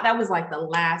caught, that was like the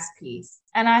last piece.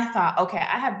 And I thought, okay,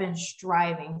 I have been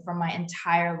striving for my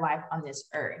entire life on this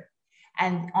earth.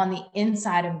 And on the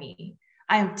inside of me,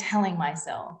 I am telling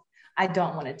myself, I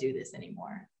don't want to do this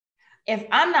anymore. If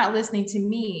I'm not listening to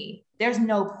me, there's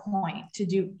no point to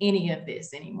do any of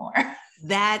this anymore.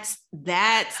 That's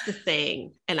the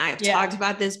thing. And I have talked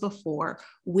about this before.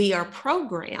 We are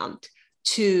programmed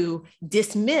to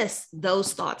dismiss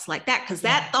those thoughts like that, because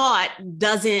that thought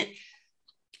doesn't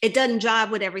jive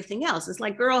with everything else. It's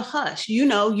like, girl, hush, you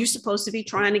know, you're supposed to be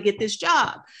trying to get this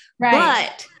job. Right.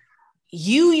 But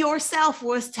you yourself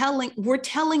we're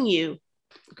telling you,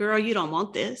 girl, you don't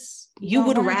want this. You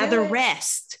would rather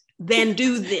rest than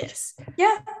do this.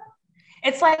 Yeah.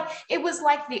 It's like, it was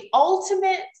like the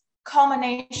ultimate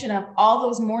culmination of all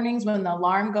those mornings when the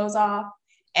alarm goes off.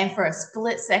 And for a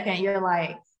split second, you're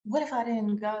like, what if I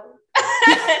didn't go?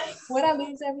 Would I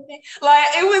lose everything? Like,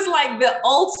 it was like the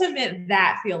ultimate,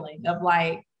 that feeling of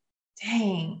like,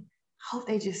 dang, I hope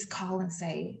they just call and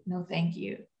say, no, thank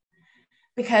you.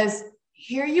 Because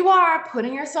here you are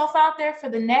putting yourself out there for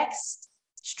the next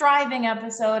striving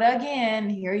episode again.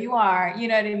 Here you are, you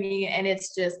know what I mean? And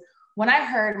it's just, when I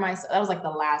heard myself, that was like the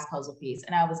last puzzle piece.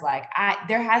 And I was like,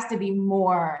 there has to be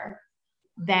more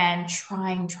than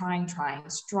trying,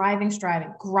 striving,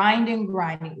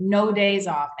 grinding, no days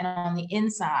off. And on the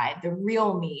inside, the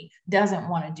real me doesn't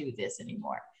want to do this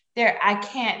anymore. I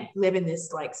can't live in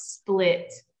this like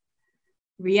split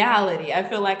reality. I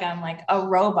feel like I'm like a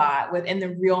robot within the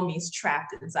real me's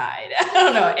trapped inside. I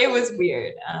don't know. It was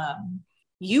weird.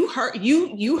 You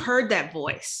heard that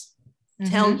voice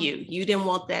tell you didn't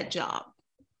want that job.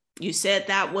 You said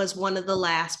that was one of the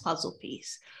last puzzle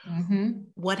pieces. Mm-hmm.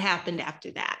 What happened after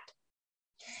that?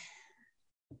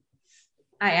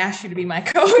 I asked you to be my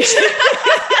coach.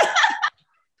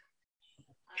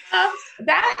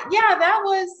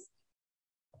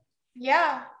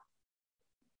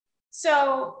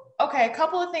 So, okay, a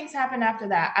couple of things happened after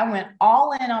that. I went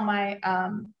all in on my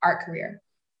art career.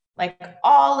 like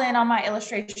all in on my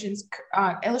illustration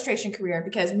career.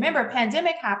 Because remember,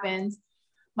 pandemic happens.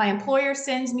 My employer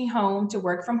sends me home to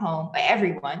work from home,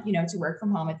 everyone, to work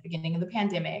from home at the beginning of the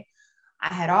pandemic.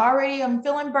 I'm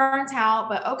feeling burnt out,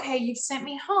 but okay, you've sent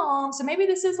me home. So maybe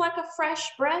this is like a fresh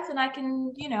breath and I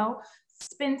can,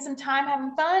 spend some time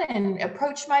having fun and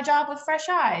approach my job with fresh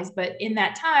eyes. But in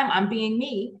that time, I'm being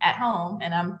me at home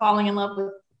and I'm falling in love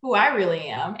with who I really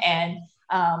am, and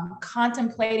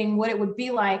contemplating what it would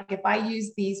be like if I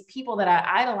use these people that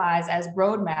I idolize as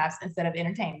roadmaps instead of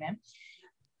entertainment.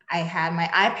 I had my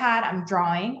iPad, I'm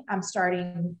drawing, I'm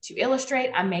starting to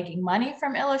illustrate, I'm making money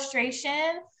from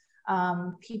illustration.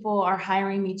 People are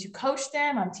hiring me to coach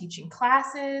them, I'm teaching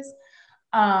classes.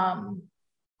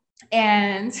 And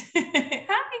and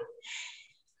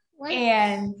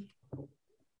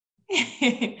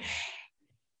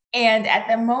and at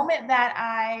the moment that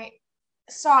I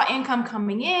saw income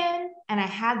coming in and I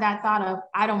had that thought of,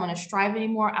 I don't want to strive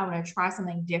anymore, I want to try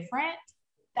something different,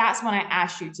 that's when I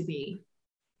asked you to be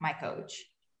my coach.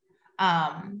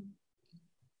 Oh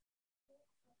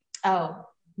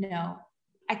no,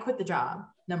 I quit the job,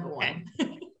 number one.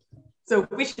 So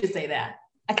we should say that.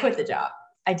 I quit the job.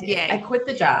 I did. Yay. I quit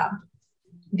the job.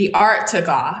 The art took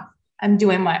off. I'm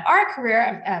doing my art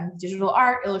career, digital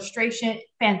art, illustration,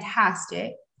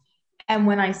 fantastic. And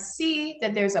when I see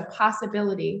that there's a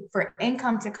possibility for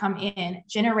income to come in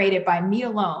generated by me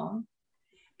alone,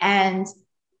 and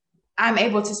I'm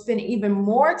able to spend even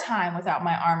more time without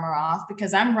my armor off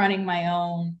because I'm running my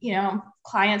own,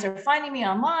 clients are finding me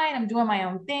online, I'm doing my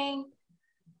own thing.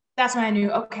 That's when I knew,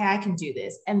 okay, I can do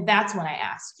this. And that's when I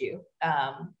asked you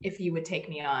if you would take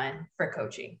me on for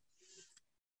coaching.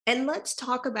 And let's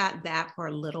talk about that for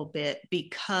a little bit,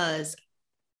 because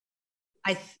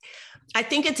I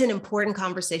think it's an important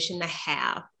conversation to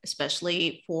have,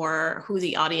 especially for who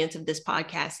the audience of this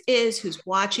podcast is, who's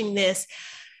watching this,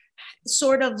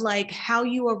 sort of like how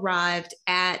you arrived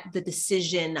at the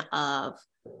decision of,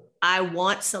 I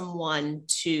want someone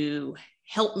to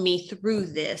help me through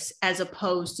this, as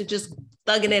opposed to just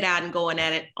thugging it out and going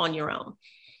at it on your own.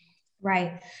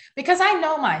 Right. Because I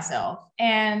know myself.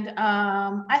 And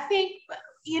I think,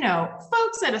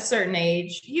 folks at a certain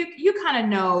age, you kind of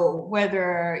know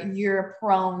whether you're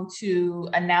prone to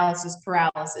analysis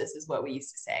paralysis, is what we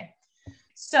used to say.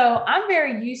 So I'm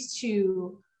very used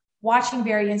to watching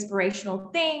very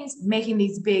inspirational things, making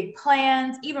these big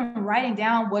plans, even writing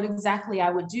down what exactly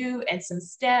I would do and some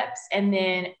steps, and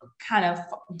then kind of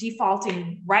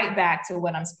defaulting right back to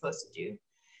what I'm supposed to do.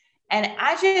 And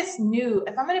I just knew,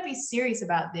 if I'm going to be serious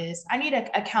about this, I need an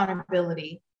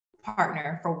accountability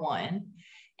partner, for one.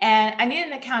 And I need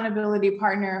an accountability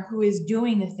partner who is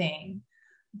doing the thing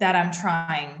that I'm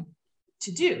trying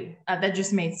to do, that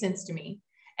just made sense to me.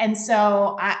 And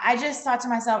so I just thought to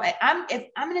myself, if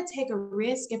I'm going to take a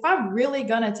risk, if I'm really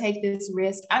going to take this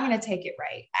risk, I'm going to take it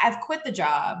right. I've quit the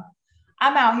job.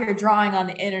 I'm out here drawing on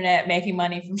the internet, making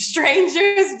money from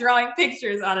strangers, drawing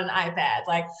pictures on an iPad.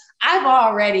 Like, I've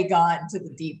already gone to the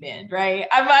deep end, right?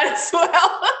 I might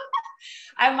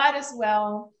as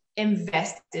well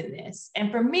invest in this.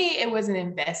 And for me, it was an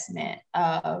investment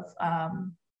of,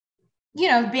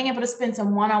 being able to spend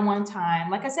some one-on-one time,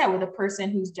 like I said, with a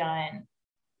person who's done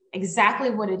exactly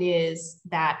what it is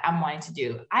that I'm wanting to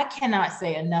do. I cannot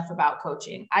say enough about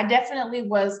coaching. I definitely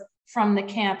was from the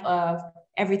camp of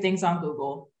everything's on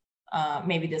Google,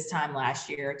 maybe this time last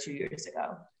year or 2 years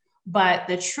ago. But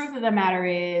the truth of the matter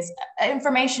is,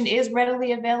 information is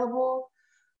readily available,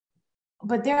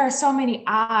 but there are so many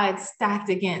odds stacked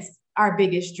against our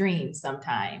biggest dreams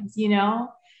sometimes,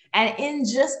 And in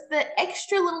just the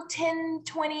extra little 10,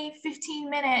 20, 15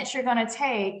 minutes you're going to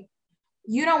take,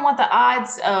 you don't want the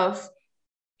odds of,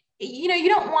 you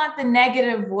don't want the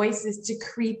negative voices to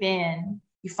creep in.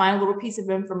 You find a little piece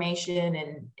of information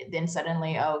and then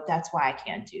suddenly, oh, that's why I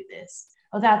can't do this.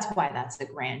 Oh, that's why that's a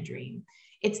grand dream.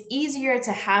 It's easier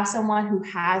to have someone who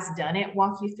has done it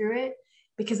walk you through it,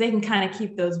 because they can kind of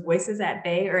keep those voices at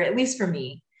bay, or at least for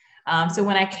me. So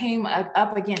when I came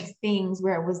up against things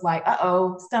where it was like,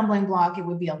 stumbling block, it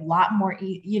would be a lot more,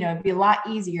 it'd be a lot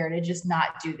easier to just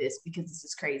not do this because this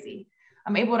is crazy.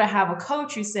 I'm able to have a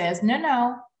coach who says,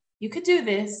 no, you could do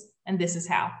this, and this is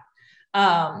how.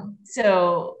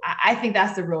 So I think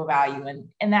that's the real value.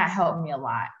 And that helped me a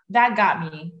lot. That got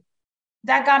me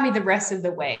the rest of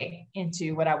the way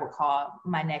into what I would call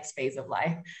my next phase of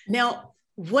life. Now,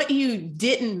 what you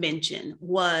didn't mention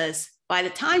was, by the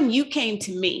time you came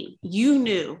to me, you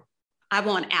knew I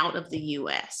want out of the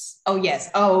US. Oh,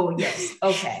 yes.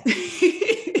 Okay.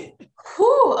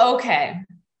 Whew, okay.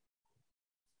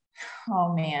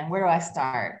 Oh man, where do I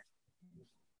start?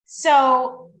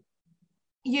 So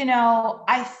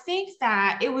I think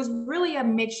that it was really a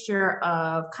mixture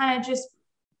of kind of just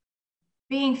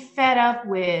being fed up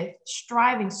with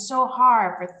striving so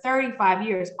hard for 35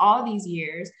 years, all these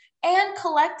years, and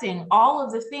collecting all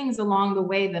of the things along the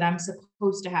way that I'm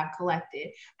supposed to have collected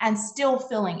and still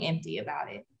feeling empty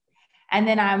about it. And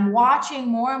then I'm watching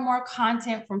more and more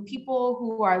content from people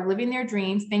who are living their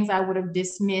dreams, things I would have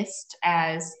dismissed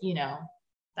as,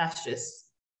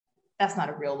 that's not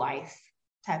a real life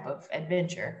type of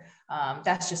adventure.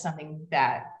 That's just something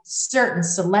that certain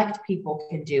select people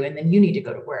can do. And then you need to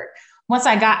go to work. Once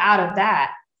I got out of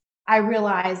that, I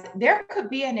realized there could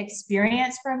be an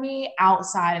experience for me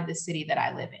outside of the city that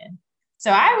I live in.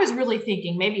 So I was really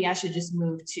thinking maybe I should just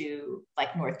move to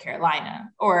like North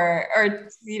Carolina or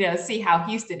see how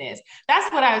Houston is.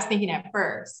 That's what I was thinking at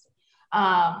first.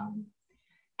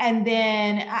 And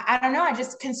then I don't know, I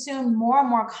just consumed more and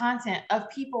more content of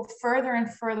people further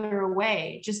and further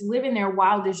away, just living their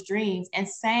wildest dreams and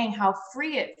saying how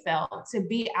free it felt to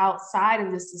be outside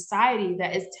of the society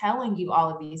that is telling you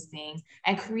all of these things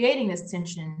and creating this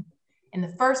tension in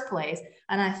the first place.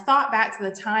 And I thought back to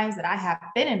the times that I have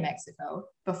been in Mexico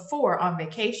before on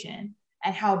vacation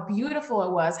and how beautiful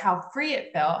it was, how free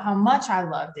it felt, how much I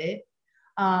loved it.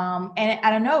 And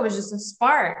I don't know, it was just a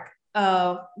spark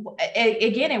of,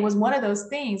 again, it was one of those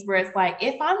things where it's like,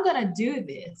 if I'm going to do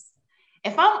this,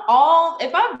 if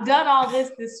I've done all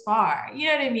this far, you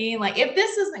know what I mean? Like, if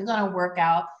this isn't going to work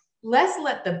out, let's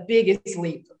let the biggest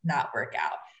leap not work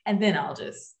out. And then I'll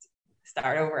just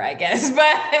start over, I guess.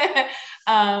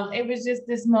 But it was just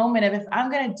this moment of, if I'm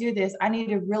going to do this, I need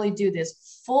to really do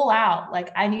this full out.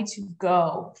 Like, I need to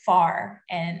go far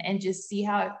and just see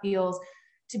how it feels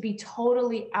to be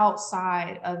totally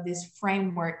outside of this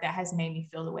framework that has made me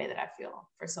feel the way that I feel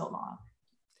for so long.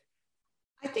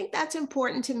 I think that's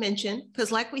important to mention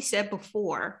because, like we said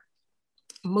before,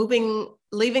 leaving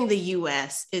the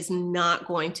US is not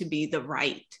going to be the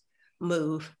right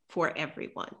move for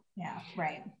everyone. Yeah,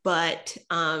 right. But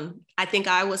I think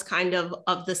I was kind of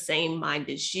the same mind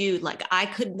as you. Like, I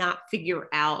could not figure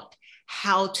out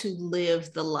how to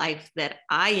live the life that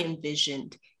I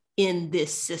envisioned in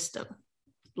this system.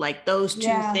 Like, those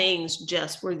two things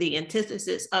just were the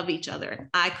antithesis of each other.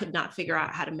 I could not figure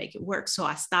out how to make it work. So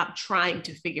I stopped trying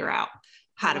to figure out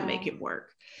how to make it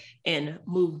work and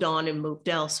moved on and moved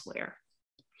elsewhere.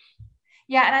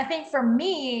 Yeah. And I think for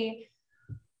me,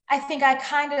 I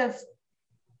kind of,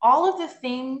 all of the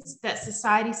things that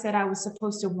society said I was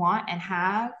supposed to want and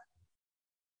have,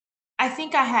 I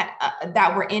think I had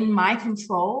that were in my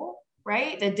control,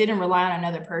 right? That didn't rely on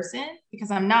another person,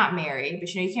 because I'm not married,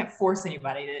 but you can't force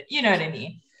anybody to, you know what I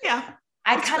mean? Yeah.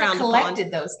 I kind of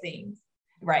collected those things.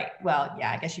 Right. Well,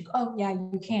 yeah, I guess you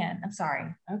can. I'm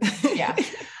sorry. Okay. Yeah.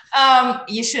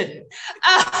 You shouldn't.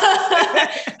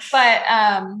 But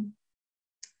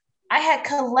I had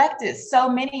collected so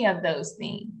many of those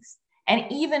things.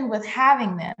 And even with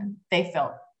having them,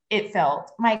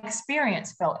 my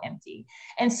experience felt empty.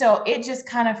 And so it just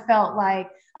kind of felt like,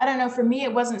 I don't know, for me,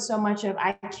 it wasn't so much of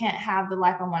I can't have the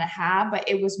life I want to have, but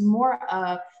it was more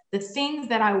of the things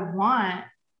that I want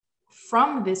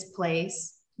from this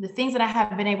place, the things that I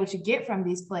have been able to get from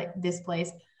this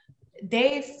place,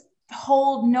 they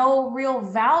hold no real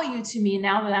value to me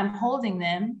now that I'm holding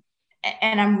them,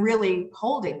 and I'm really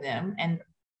holding them and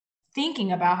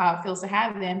thinking about how it feels to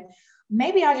have them.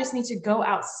 Maybe I just need to go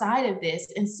outside of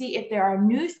this and see if there are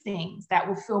new things that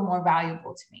will feel more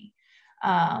valuable to me.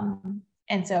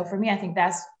 And so for me, I think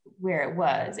that's where it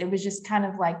was. It was just kind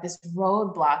of like this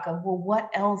roadblock of, well, what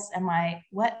else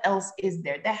is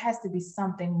there? That has to be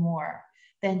something more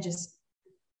than just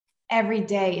every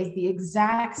day is the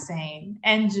exact same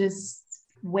and just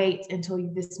wait until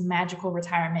this magical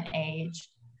retirement age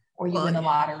or you win the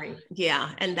lottery.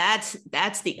 Yeah. And that's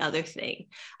the other thing.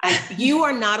 You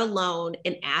are not alone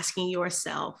in asking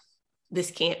yourself, this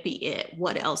can't be it.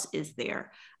 What else is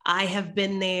there? I have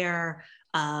been there.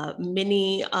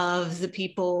 Many of the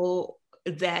people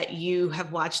that you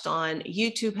have watched on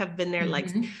YouTube have been there. Mm-hmm.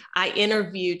 Like, I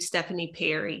interviewed Stephanie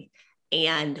Perry,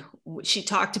 and she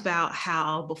talked about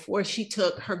how before she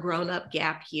took her grown-up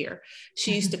gap year,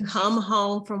 she used to come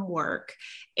home from work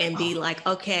and be like,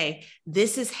 okay,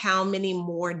 this is how many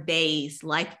more days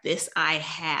like this I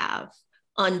have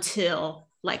until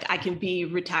like I can be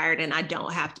retired and I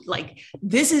don't have to, like,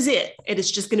 this is it. It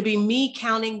is just going to be me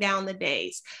counting down the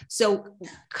days. So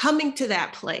coming to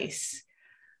that place,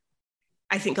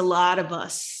 I think a lot of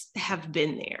us have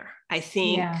been there. I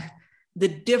think the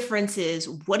difference is,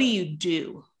 what do you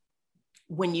do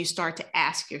when you start to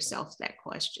ask yourself that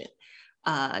question?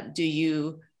 Do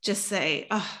you just say,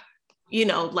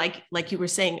 like you were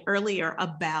saying earlier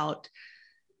about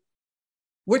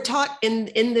we're taught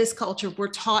in this culture, we're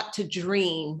taught to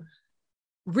dream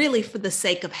really for the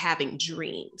sake of having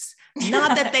dreams,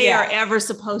 not that they are ever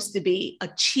supposed to be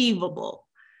achievable.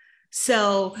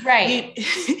 So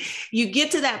you get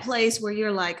to that place where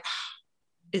you're like,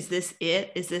 is this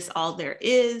it? Is this all there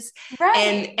is?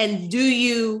 Right. And do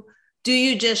you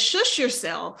just shush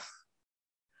yourself,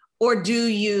 or do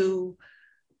you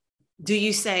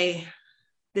say,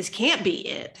 this can't be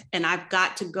it, and I've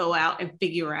got to go out and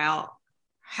figure out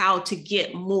how to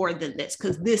get more than this,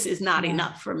 because this is not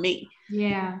enough for me.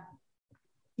 Yeah.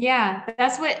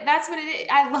 That's what it is.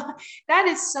 I love that.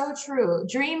 Is so true.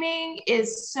 Dreaming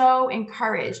is so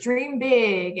encouraged. Dream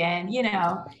big, and you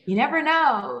never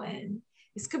know, and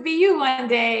this could be you one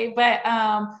day. But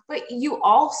you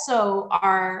also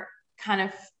are kind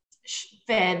of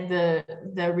fed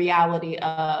the reality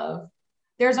of,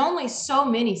 there's only so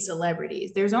many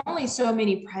celebrities. There's only so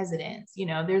many presidents.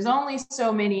 There's only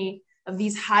so many of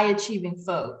these high achieving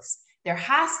folks. There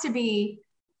has to be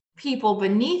people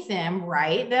beneath them,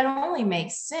 right? That only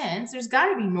makes sense. There's got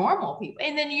to be normal people.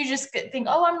 And then you just think,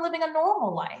 oh, I'm living a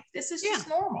normal life. This is just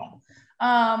normal.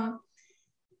 So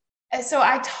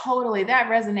that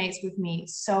resonates with me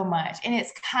so much. And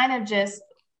it's kind of just,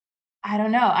 I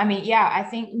don't know. I mean, I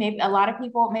think maybe a lot of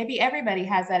people, maybe everybody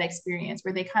has that experience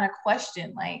where they kind of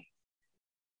question, like,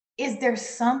 is there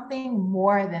something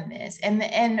more than this?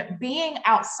 And being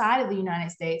outside of the United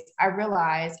States, I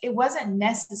realized it wasn't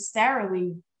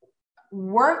necessarily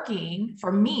working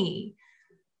for me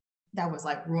that was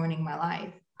like ruining my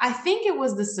life. I think it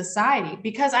was the society,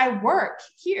 because I work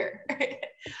here.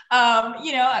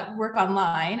 I work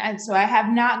online. And so I have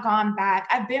not gone back.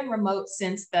 I've been remote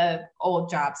since the old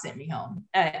job sent me home.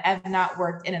 I've not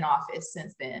worked in an office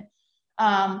since then.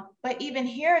 But even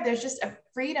here, there's just a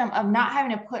freedom of not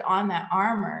having to put on that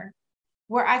armor,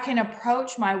 where I can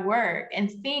approach my work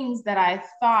and things that I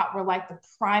thought were like the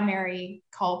primary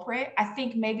culprit. I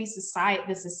think maybe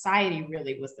the society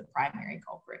really was the primary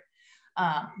culprit.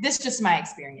 This is just my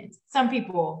experience. Some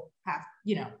people have,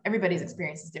 everybody's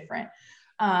experience is different.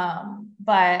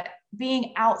 But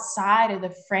being outside of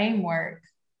the framework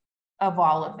of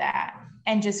all of that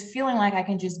and just feeling like I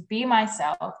can just be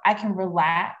myself, I can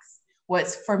relax.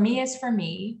 What's for me is for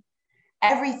me.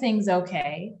 Everything's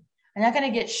okay. I'm not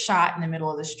going to get shot in the middle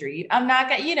of the street. I'm not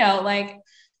going to,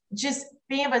 just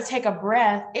being able to take a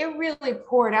breath. It really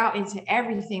poured out into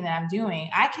everything that I'm doing.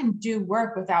 I can do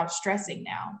work without stressing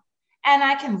now. And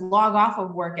I can log off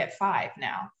of work at 5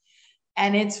 now.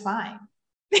 And it's fine.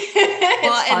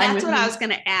 And that's what I was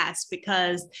going to ask,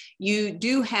 because you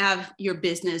do have your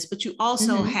business, but you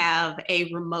also have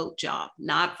a remote job,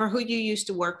 not for who you used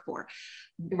to work for.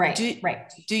 Right.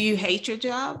 Do you hate your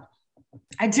job?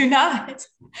 I do not.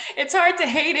 It's hard to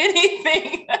hate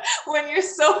anything when you're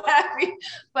so happy.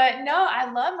 But no,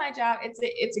 I love my job.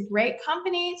 It's a great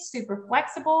company, super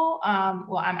flexible.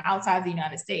 I'm outside of the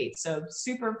United States, so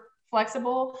super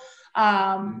flexible,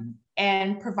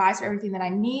 and provides for everything that I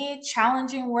need.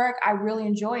 Challenging work. I really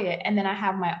enjoy it. And then I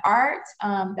have my art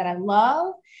that I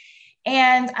love.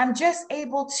 And I'm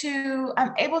able to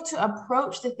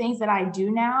approach the things that I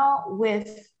do now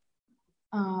with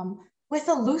a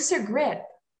looser grip.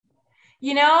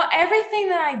 Everything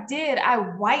that I did, I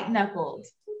white knuckled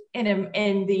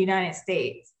in the United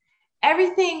States.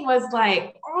 Everything was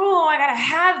like, oh, I gotta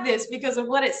have this because of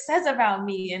what it says about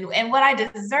me and what I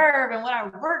deserve and what I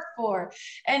work for.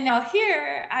 And now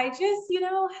here, I just,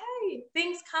 hey,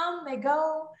 things come, they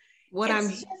go.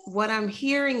 What I'm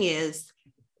hearing is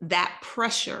that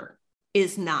pressure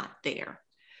is not there.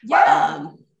 Yeah.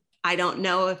 I don't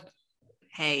know if,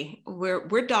 hey,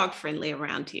 we're dog friendly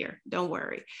around here. Don't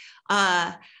worry.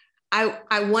 I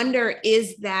wonder,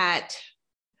 is that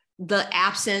the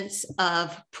absence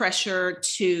of pressure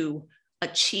to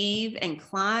achieve and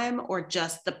climb, or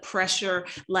just the pressure?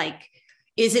 Like,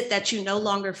 is it that you no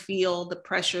longer feel the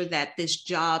pressure that this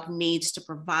job needs to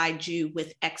provide you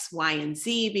with X, Y, and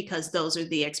Z because those are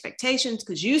the expectations?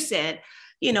 Because you said,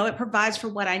 it provides for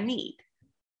what I need.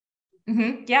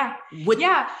 Mm-hmm. Yeah.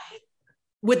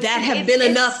 Would that have been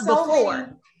enough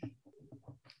before?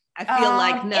 I feel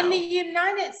like no. In the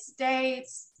United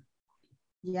States,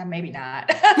 yeah, maybe not.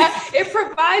 It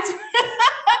provides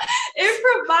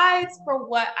for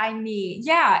what I need.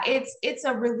 Yeah, it's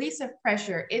a release of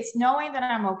pressure. It's knowing that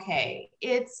I'm okay.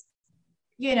 It's,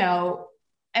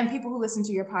 and people who listen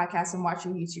to your podcast and watch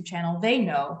your YouTube channel, they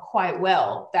know quite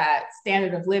well that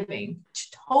standard of living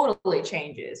totally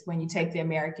changes when you take the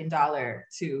American dollar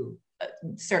to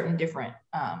certain different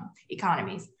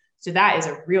economies. So that is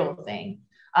a real thing.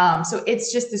 So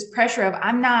it's just this pressure of,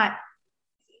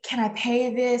 can I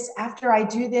pay this? After I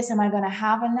do this, am I going to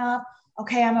have enough?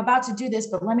 okay, I'm about to do this,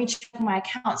 but let me check my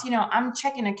accounts. I'm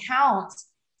checking accounts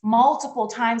multiple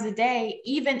times a day,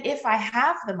 even if I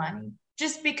have the money,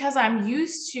 just because I'm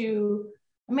used to,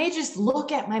 let me just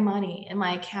look at my money in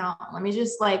my account. Let me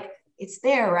just it's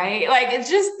there, right? Like, it's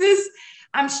just this,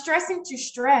 I'm stressing to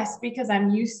stress because I'm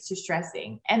used to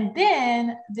stressing. And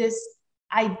then this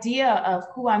idea of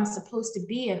who I'm supposed to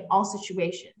be in all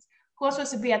situations, who I'm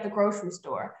supposed to be at the grocery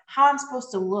store, how I'm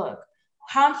supposed to look,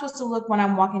 when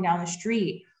I'm walking down the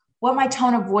street, what my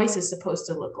tone of voice is supposed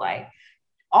to look like.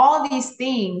 All these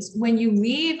things, when you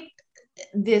leave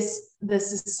the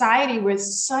society where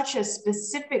such a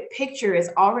specific picture is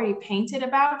already painted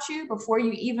about you before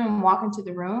you even walk into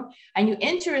the room, and you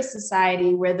enter a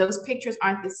society where those pictures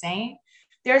aren't the same,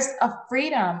 there's a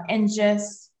freedom and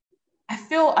just, I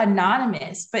feel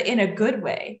anonymous, but in a good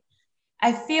way.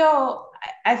 I feel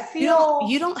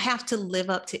you don't have to live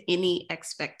up to any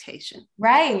expectation.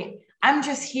 Right. I'm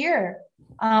just here.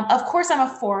 Of course, I'm a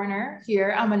foreigner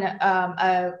here. I'm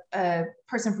a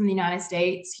person from the United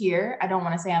States here. I don't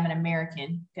want to say I'm an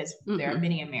American because there are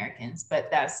many Americans, but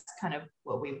that's kind of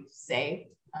what we say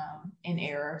in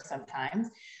error sometimes.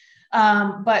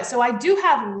 But so I do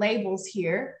have labels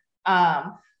here,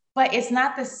 but it's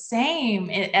not the same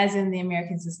as in the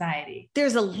American society.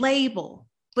 There's a label,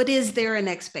 but is there an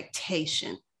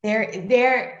expectation?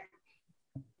 I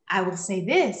will say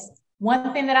this.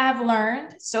 One thing that I have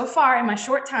learned so far in my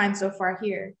short time so far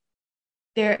here,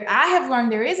 I have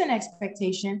learned there is an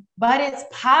expectation, but it's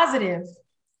positive.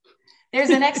 There's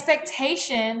an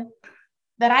expectation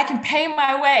that I can pay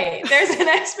my way. There's an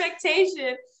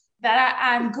expectation that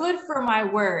I'm good for my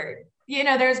word.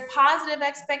 There's positive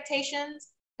expectations,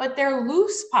 but they're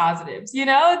loose positives.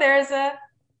 There's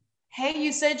hey,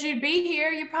 you said you'd be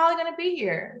here, you're probably going to be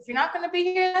here. If you're not going to be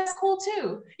here, that's cool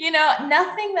too.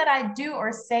 Nothing that I do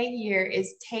or say here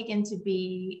is taken to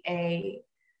be a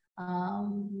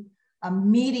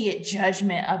immediate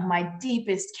judgment of my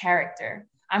deepest character.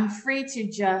 I'm free to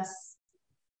just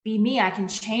be me. I can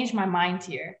change my mind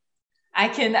here. I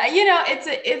can,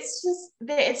 it's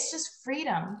just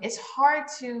freedom. It's hard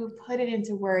to put it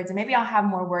into words, and maybe I'll have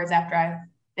more words after I've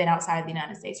been outside of the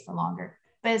United States for longer.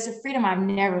 But it's a freedom I've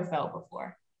never felt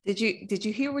before. Did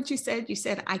you hear what you said? You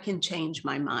said, I can change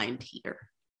my mind here.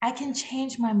 I can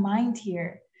change my mind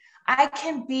here. I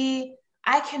can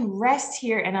rest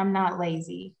here and I'm not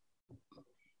lazy.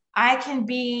 I can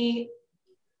be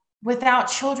without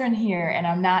children here and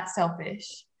I'm not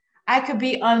selfish. I could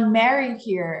be unmarried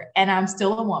here and I'm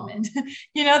still a woman.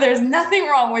 There's nothing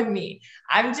wrong with me.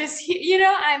 I'm just,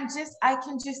 I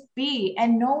can just be,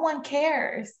 and no one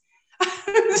cares.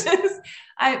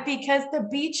 Because the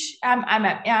beach,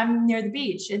 I'm near the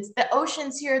beach. It's the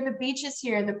ocean's here, the beach is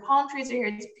here, the palm trees are here.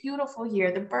 It's beautiful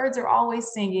here. The birds are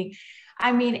always singing.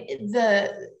 I mean,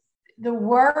 the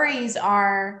worries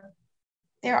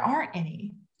there aren't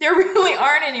any. There really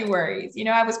aren't any worries.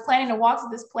 I was planning to walk to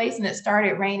this place and it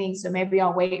started raining, so maybe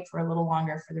I'll wait for a little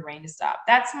longer for the rain to stop.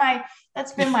 That's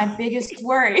been my biggest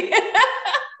worry.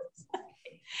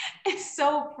 It's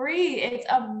so free. It's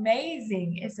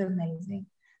amazing. It's amazing.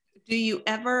 Do you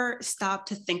ever stop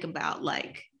to think about,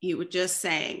 like you were just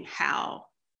saying, how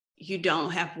you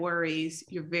don't have worries,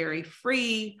 you're very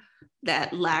free,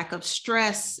 that lack of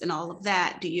stress and all of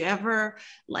that? Do you ever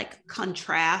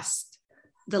contrast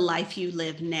the life you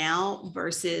live now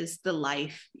versus the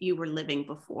life you were living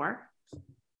before?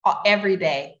 Every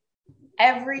day,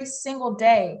 every single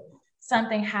day,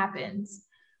 something happens.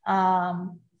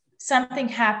 Something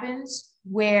happens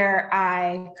where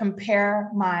I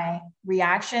compare my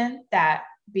reaction that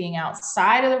being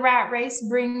outside of the rat race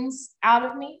brings out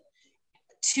of me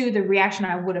to the reaction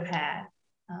I would have had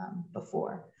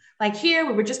before. Like here,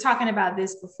 we were just talking about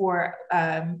this before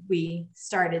we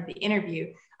started the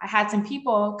interview. I had some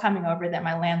people coming over that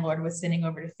my landlord was sending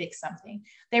over to fix something.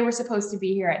 They were supposed to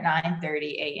be here at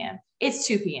 9:30 a.m. It's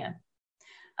 2 p.m.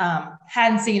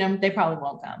 Hadn't seen them. They probably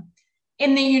won't come.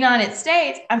 In the United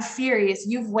States, I'm furious.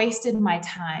 You've wasted my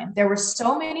time. There were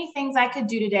so many things I could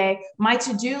do today. My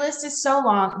to-do list is so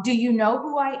long. Do you know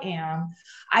who I am?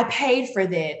 I paid for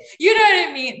this. You know what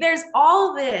I mean? There's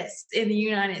all this in the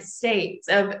United States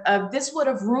of this would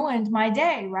have ruined my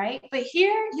day, right? But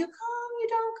here, you come, you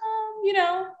don't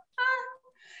come,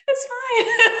 it's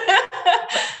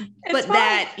fine. But fine.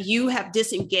 That you have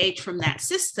disengaged from that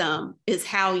system is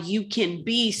how you can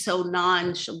be so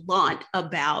nonchalant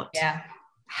about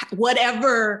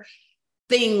whatever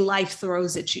thing life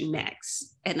throws at you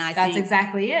next. And that's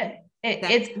exactly it.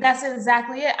 That's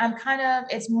exactly it.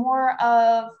 It's more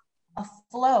of a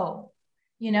flow,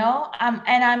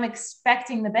 I'm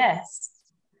expecting the best.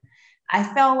 I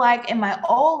felt like in my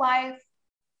old life,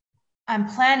 I'm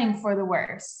planning for the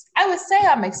worst. I would say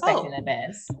I'm expecting the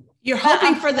best. You're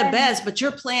hoping for the best, but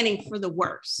you're planning for the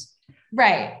worst.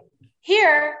 Right.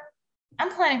 Here,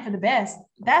 I'm planning for the best.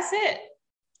 That's it.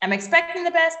 I'm expecting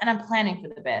the best and I'm planning for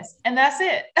the best. And that's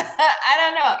it. I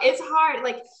don't know. It's hard.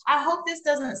 Like, I hope this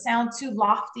doesn't sound too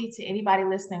lofty to anybody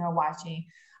listening or watching.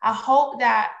 I hope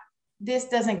that this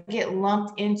doesn't get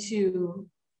lumped into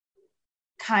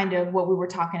kind of what we were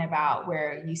talking about,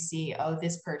 where you see, oh,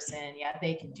 this person, yeah,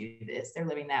 they can do this, they're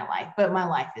living that life, but my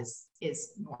life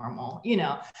is normal. You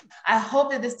know, I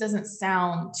hope that this doesn't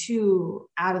sound too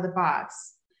out of the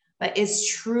box, but it's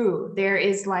true.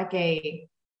 There's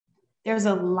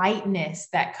a lightness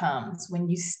that comes when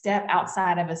you step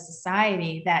outside of a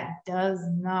society that does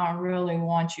not really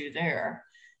want you there.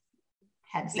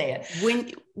 Had to say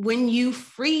it. When you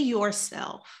free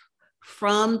yourself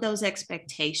from those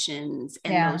expectations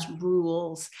and those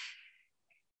rules,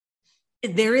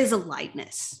 there is a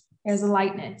lightness. There's a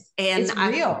lightness. And it's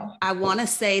real. I want to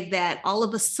say that all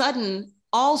of a sudden,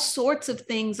 all sorts of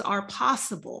things are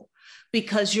possible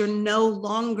because you're no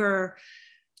longer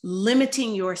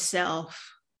limiting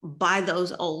yourself by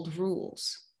those old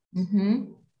rules. Mm-hmm.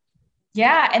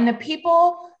 Yeah. And the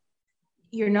people,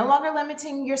 you're no longer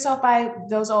limiting yourself by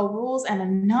those old rules. And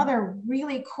another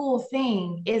really cool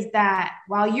thing is that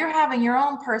while you're having your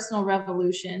own personal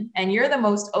revolution and you're the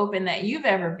most open that you've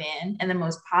ever been and the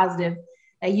most positive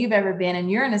that you've ever been, and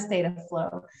you're in a state of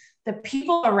flow, the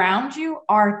people around you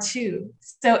are too.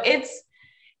 So it's,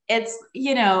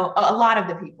 you know, a lot of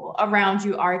the people around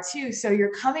you are too. So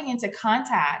you're coming into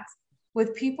contact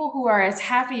with people who are as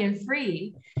happy and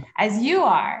free as you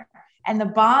are. And the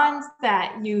bonds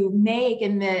that you make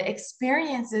and the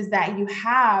experiences that you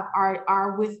have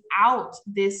are without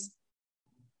this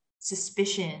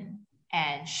suspicion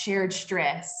and shared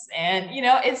stress. And, you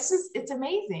know, it's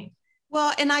amazing.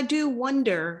 Well, and I do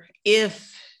wonder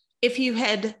if you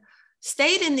had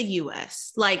stayed in the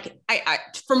US, like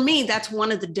for me, that's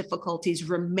one of the difficulties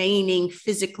remaining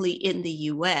physically in the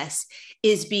US,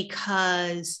 is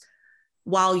because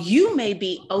while you may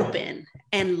be open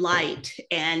and light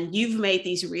and you've made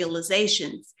these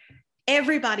realizations,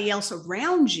 everybody else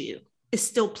around you is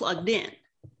still plugged in.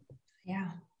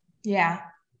 Yeah.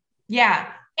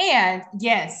 And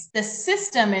yes, the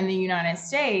system in the United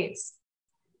States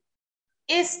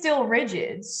is still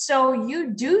rigid. So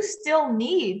you do still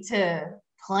need to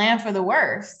plan for the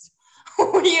worst. You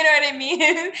know what I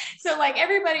mean? So like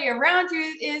everybody around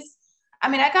you is, I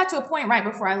mean, I got to a point right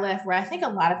before I left where I think a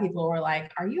lot of people were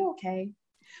like, are you okay?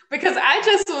 Because I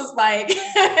just was like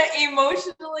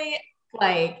emotionally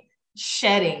like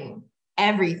shedding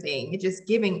everything, just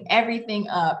giving everything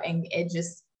up and it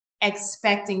just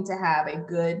expecting to have a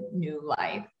good new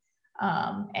life.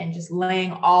 And just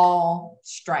laying all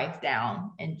strife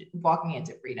down and walking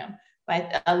into freedom.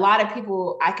 But a lot of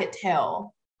people I could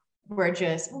tell were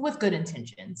just with good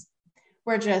intentions.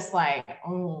 We're just like,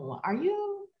 oh, are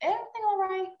you everything all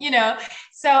right? You know,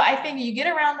 so I think you get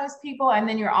around those people and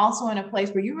then you're also in a place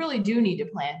where you really do need to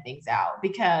plan things out,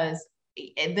 because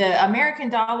the American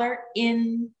dollar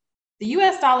in the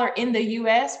US dollar in the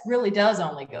US really does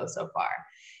only go so far.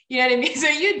 You know what I mean? So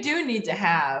you do need to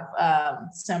have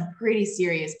some pretty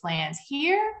serious plans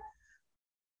here.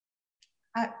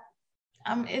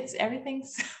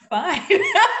 Everything's fine.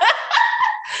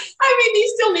 I mean,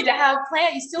 you still need to have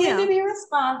plans. You still need to be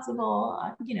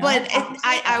responsible. You know, but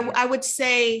I would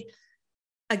say,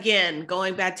 again,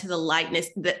 going back to the lightness,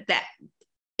 that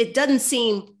it doesn't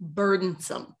seem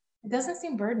burdensome. It doesn't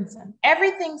seem burdensome.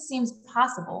 Everything seems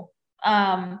possible.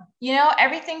 You know,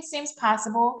 everything seems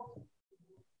possible.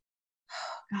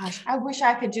 Gosh, I wish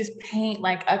I could just paint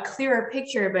like a clearer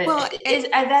picture, but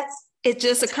it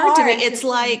just occurred to me. It's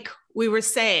like we were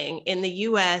saying, in the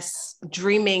US,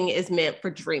 dreaming is meant for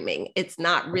dreaming. It's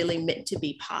not really meant to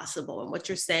be possible. And what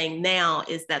you're saying now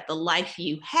is that the life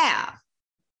you have,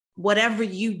 whatever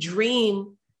you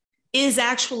dream, is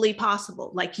actually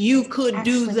possible. Like you could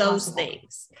do those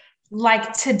things.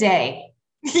 Like today.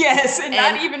 Yes, and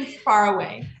not even far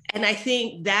away. And I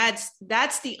think that's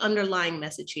the underlying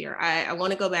message here. I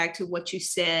want to go back to what you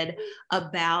said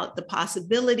about the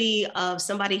possibility of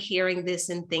somebody hearing this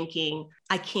and thinking,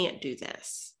 I can't do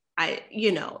this.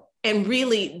 And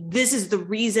really, this is the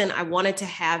reason I wanted to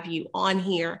have you on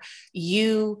here.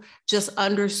 You just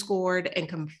underscored and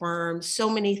confirmed so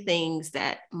many things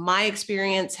that my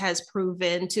experience has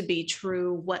proven to be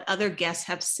true. What other guests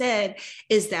have said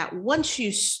is that once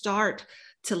you start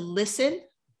to listen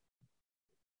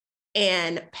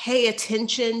and pay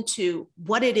attention to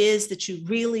what it is that you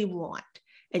really want,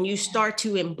 and you start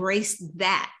to embrace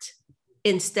that,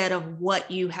 instead of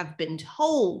what you have been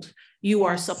told you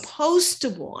are supposed to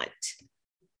want.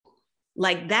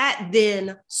 Like that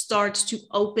then starts to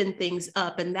open things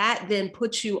up, and that then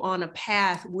puts you on a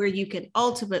path where you can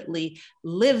ultimately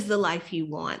live the life you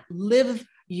want, live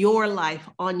your life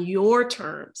on your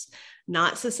terms,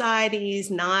 not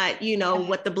society's, not, you know,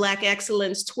 what the Black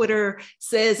Excellence Twitter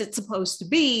says it's supposed to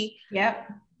be. Yep.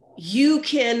 You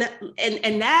can,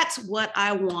 and that's what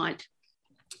I want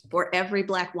for every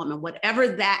Black woman, whatever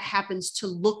that happens to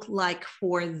look like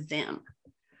for them,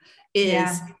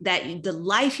 is that the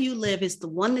life you live is the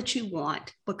one that you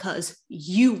want because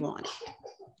you want it.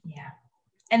 Yeah.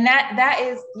 And that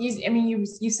is,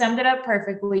 you summed it up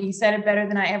perfectly. You said it better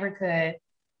than I ever could.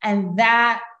 And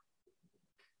that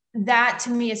to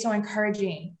me is so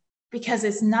encouraging, because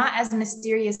it's not as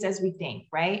mysterious as we think,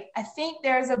 right? I think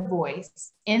there's a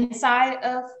voice inside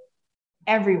of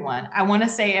everyone, I want to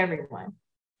say everyone,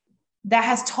 that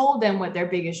has told them what their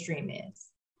biggest dream is.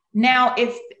 Now,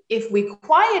 if we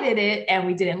quieted it and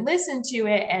we didn't listen to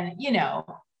it, and, you know,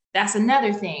 that's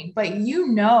another thing, but you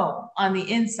know, on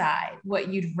the inside what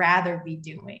you'd rather be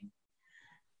doing.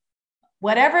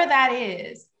 Whatever that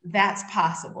is, that's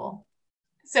possible.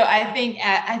 So I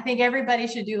think everybody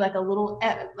should do like a little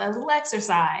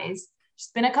exercise,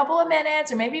 spend a couple of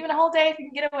minutes or maybe even a whole day if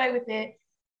you can get away with it,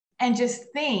 and just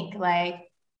think like,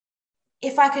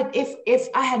 if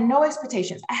I had no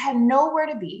expectations, I had nowhere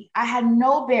to be, I had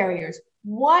no barriers,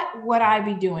 what would I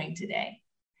be doing today?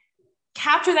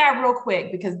 Capture that real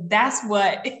quick, because that's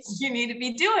what you need to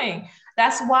be doing.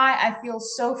 That's why I feel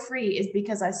so free, is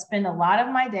because I spend a lot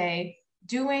of my day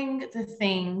doing the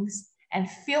things and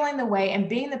feeling the way and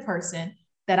being the person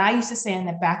that I used to say in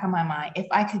the back of my mind, if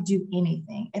I could do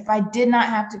anything, if I did not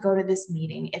have to go to this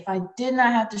meeting, if I did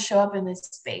not have to show up in this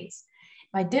space,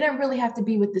 if I didn't really have to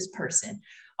be with this person,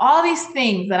 all these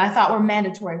things that I thought were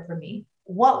mandatory for me,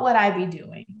 what would I be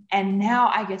doing? And now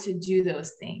I get to do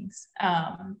those things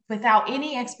without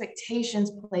any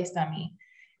expectations placed on me.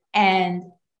 And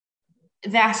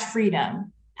that's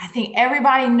freedom. I think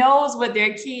everybody knows what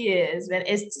their key is, but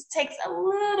it just takes a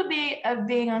little bit of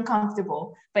being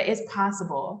uncomfortable, but it's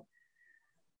possible.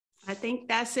 I think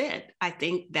that's it.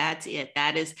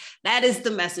 That is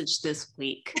the message this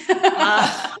week.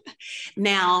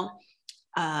 Now,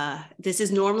 this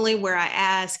is normally where I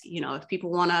ask, you know, if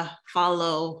people want to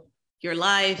follow your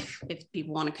life, if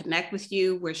people want to connect with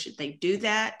you, where should they do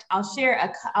that? I'll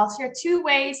share 2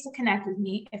 ways to connect with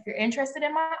me. If you're interested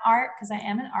in my art, because I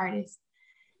am an artist,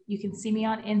 you can see me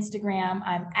on Instagram.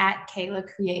 I'm at Kayla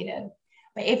Creative.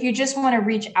 But if you just want to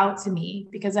reach out to me,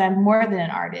 because I'm more than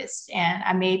an artist and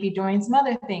I may be doing some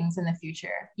other things in the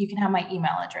future, you can have my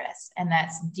email address, and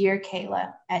that's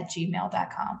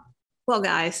dearkayla@gmail.com. Well,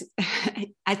 guys,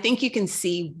 I think you can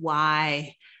see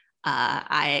why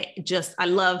I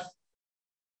love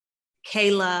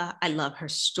Kayla. I love her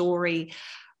story.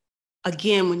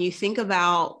 Again, when you think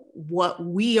about what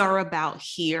we are about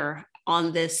here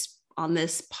on this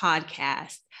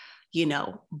podcast, you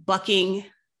know, bucking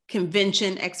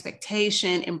convention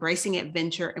expectation, embracing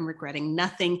adventure and regretting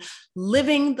nothing,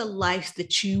 living the life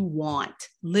that you want,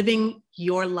 living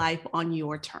your life on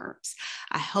your terms.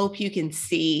 I hope you can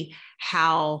see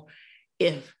how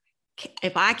if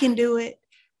I can do it,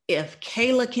 if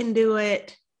Kayla can do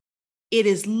it, it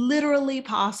is literally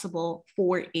possible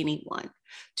for anyone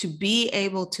to be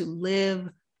able to live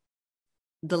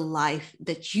the life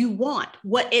that you want.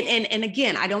 And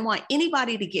again, I don't want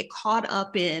anybody to get caught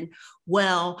up in,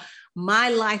 well, my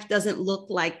life doesn't look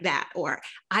like that, or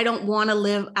I don't want to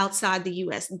live outside the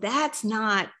US. That's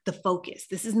not the focus.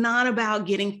 This is not about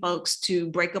getting folks to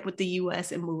break up with the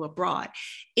US and move abroad.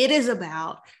 It is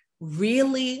about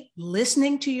really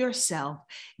listening to yourself,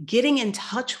 getting in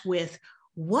touch with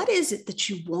what is it that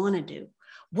you want to do?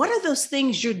 What are those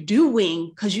things you're doing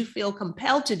because you feel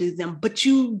compelled to do them, but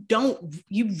you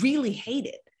really hate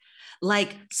it?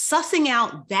 Like sussing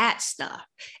out that stuff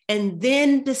and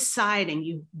then deciding.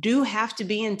 You do have to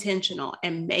be intentional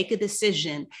and make a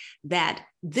decision that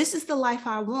this is the life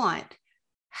I want.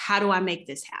 How do I make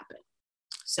this happen?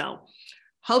 So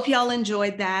hope y'all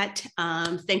enjoyed that.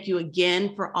 Thank you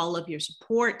again for all of your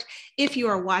support. If you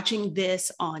are watching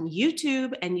this on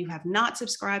YouTube and you have not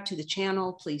subscribed to the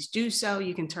channel, please do so.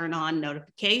 You can turn on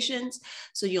notifications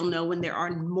so you'll know when there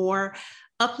are more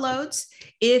uploads.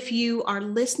 If you are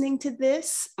listening to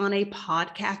this on a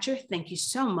podcatcher, thank you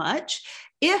so much.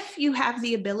 If you have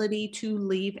the ability to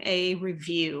leave a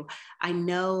review, I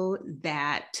know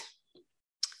that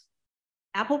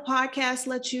Apple Podcasts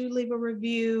lets you leave a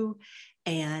review,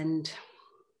 and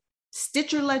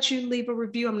Stitcher lets you leave a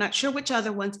review. I'm not sure which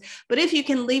other ones, but if you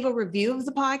can leave a review of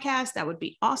the podcast, that would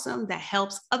be awesome. That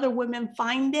helps other women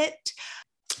find it.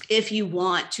 If you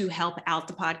want to help out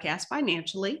the podcast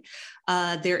financially,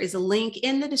 there is a link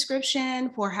in the description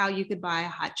for how you could buy a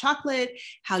hot chocolate,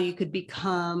 how you could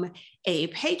become a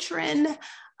patron.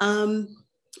 And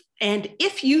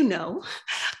if you know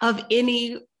of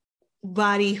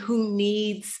anybody who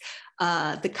needs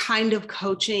the kind of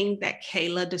coaching that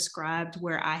Kayla described,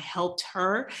 where I helped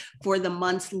her for the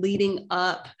months leading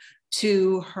up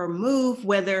to her move,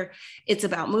 whether it's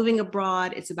about moving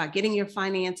abroad, it's about getting your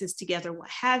finances together, what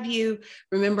have you.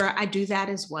 Remember, I do that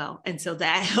as well. And so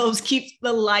that helps keep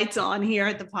the lights on here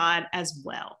at the pod as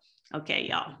well. Okay,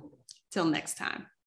 y'all. Till next time.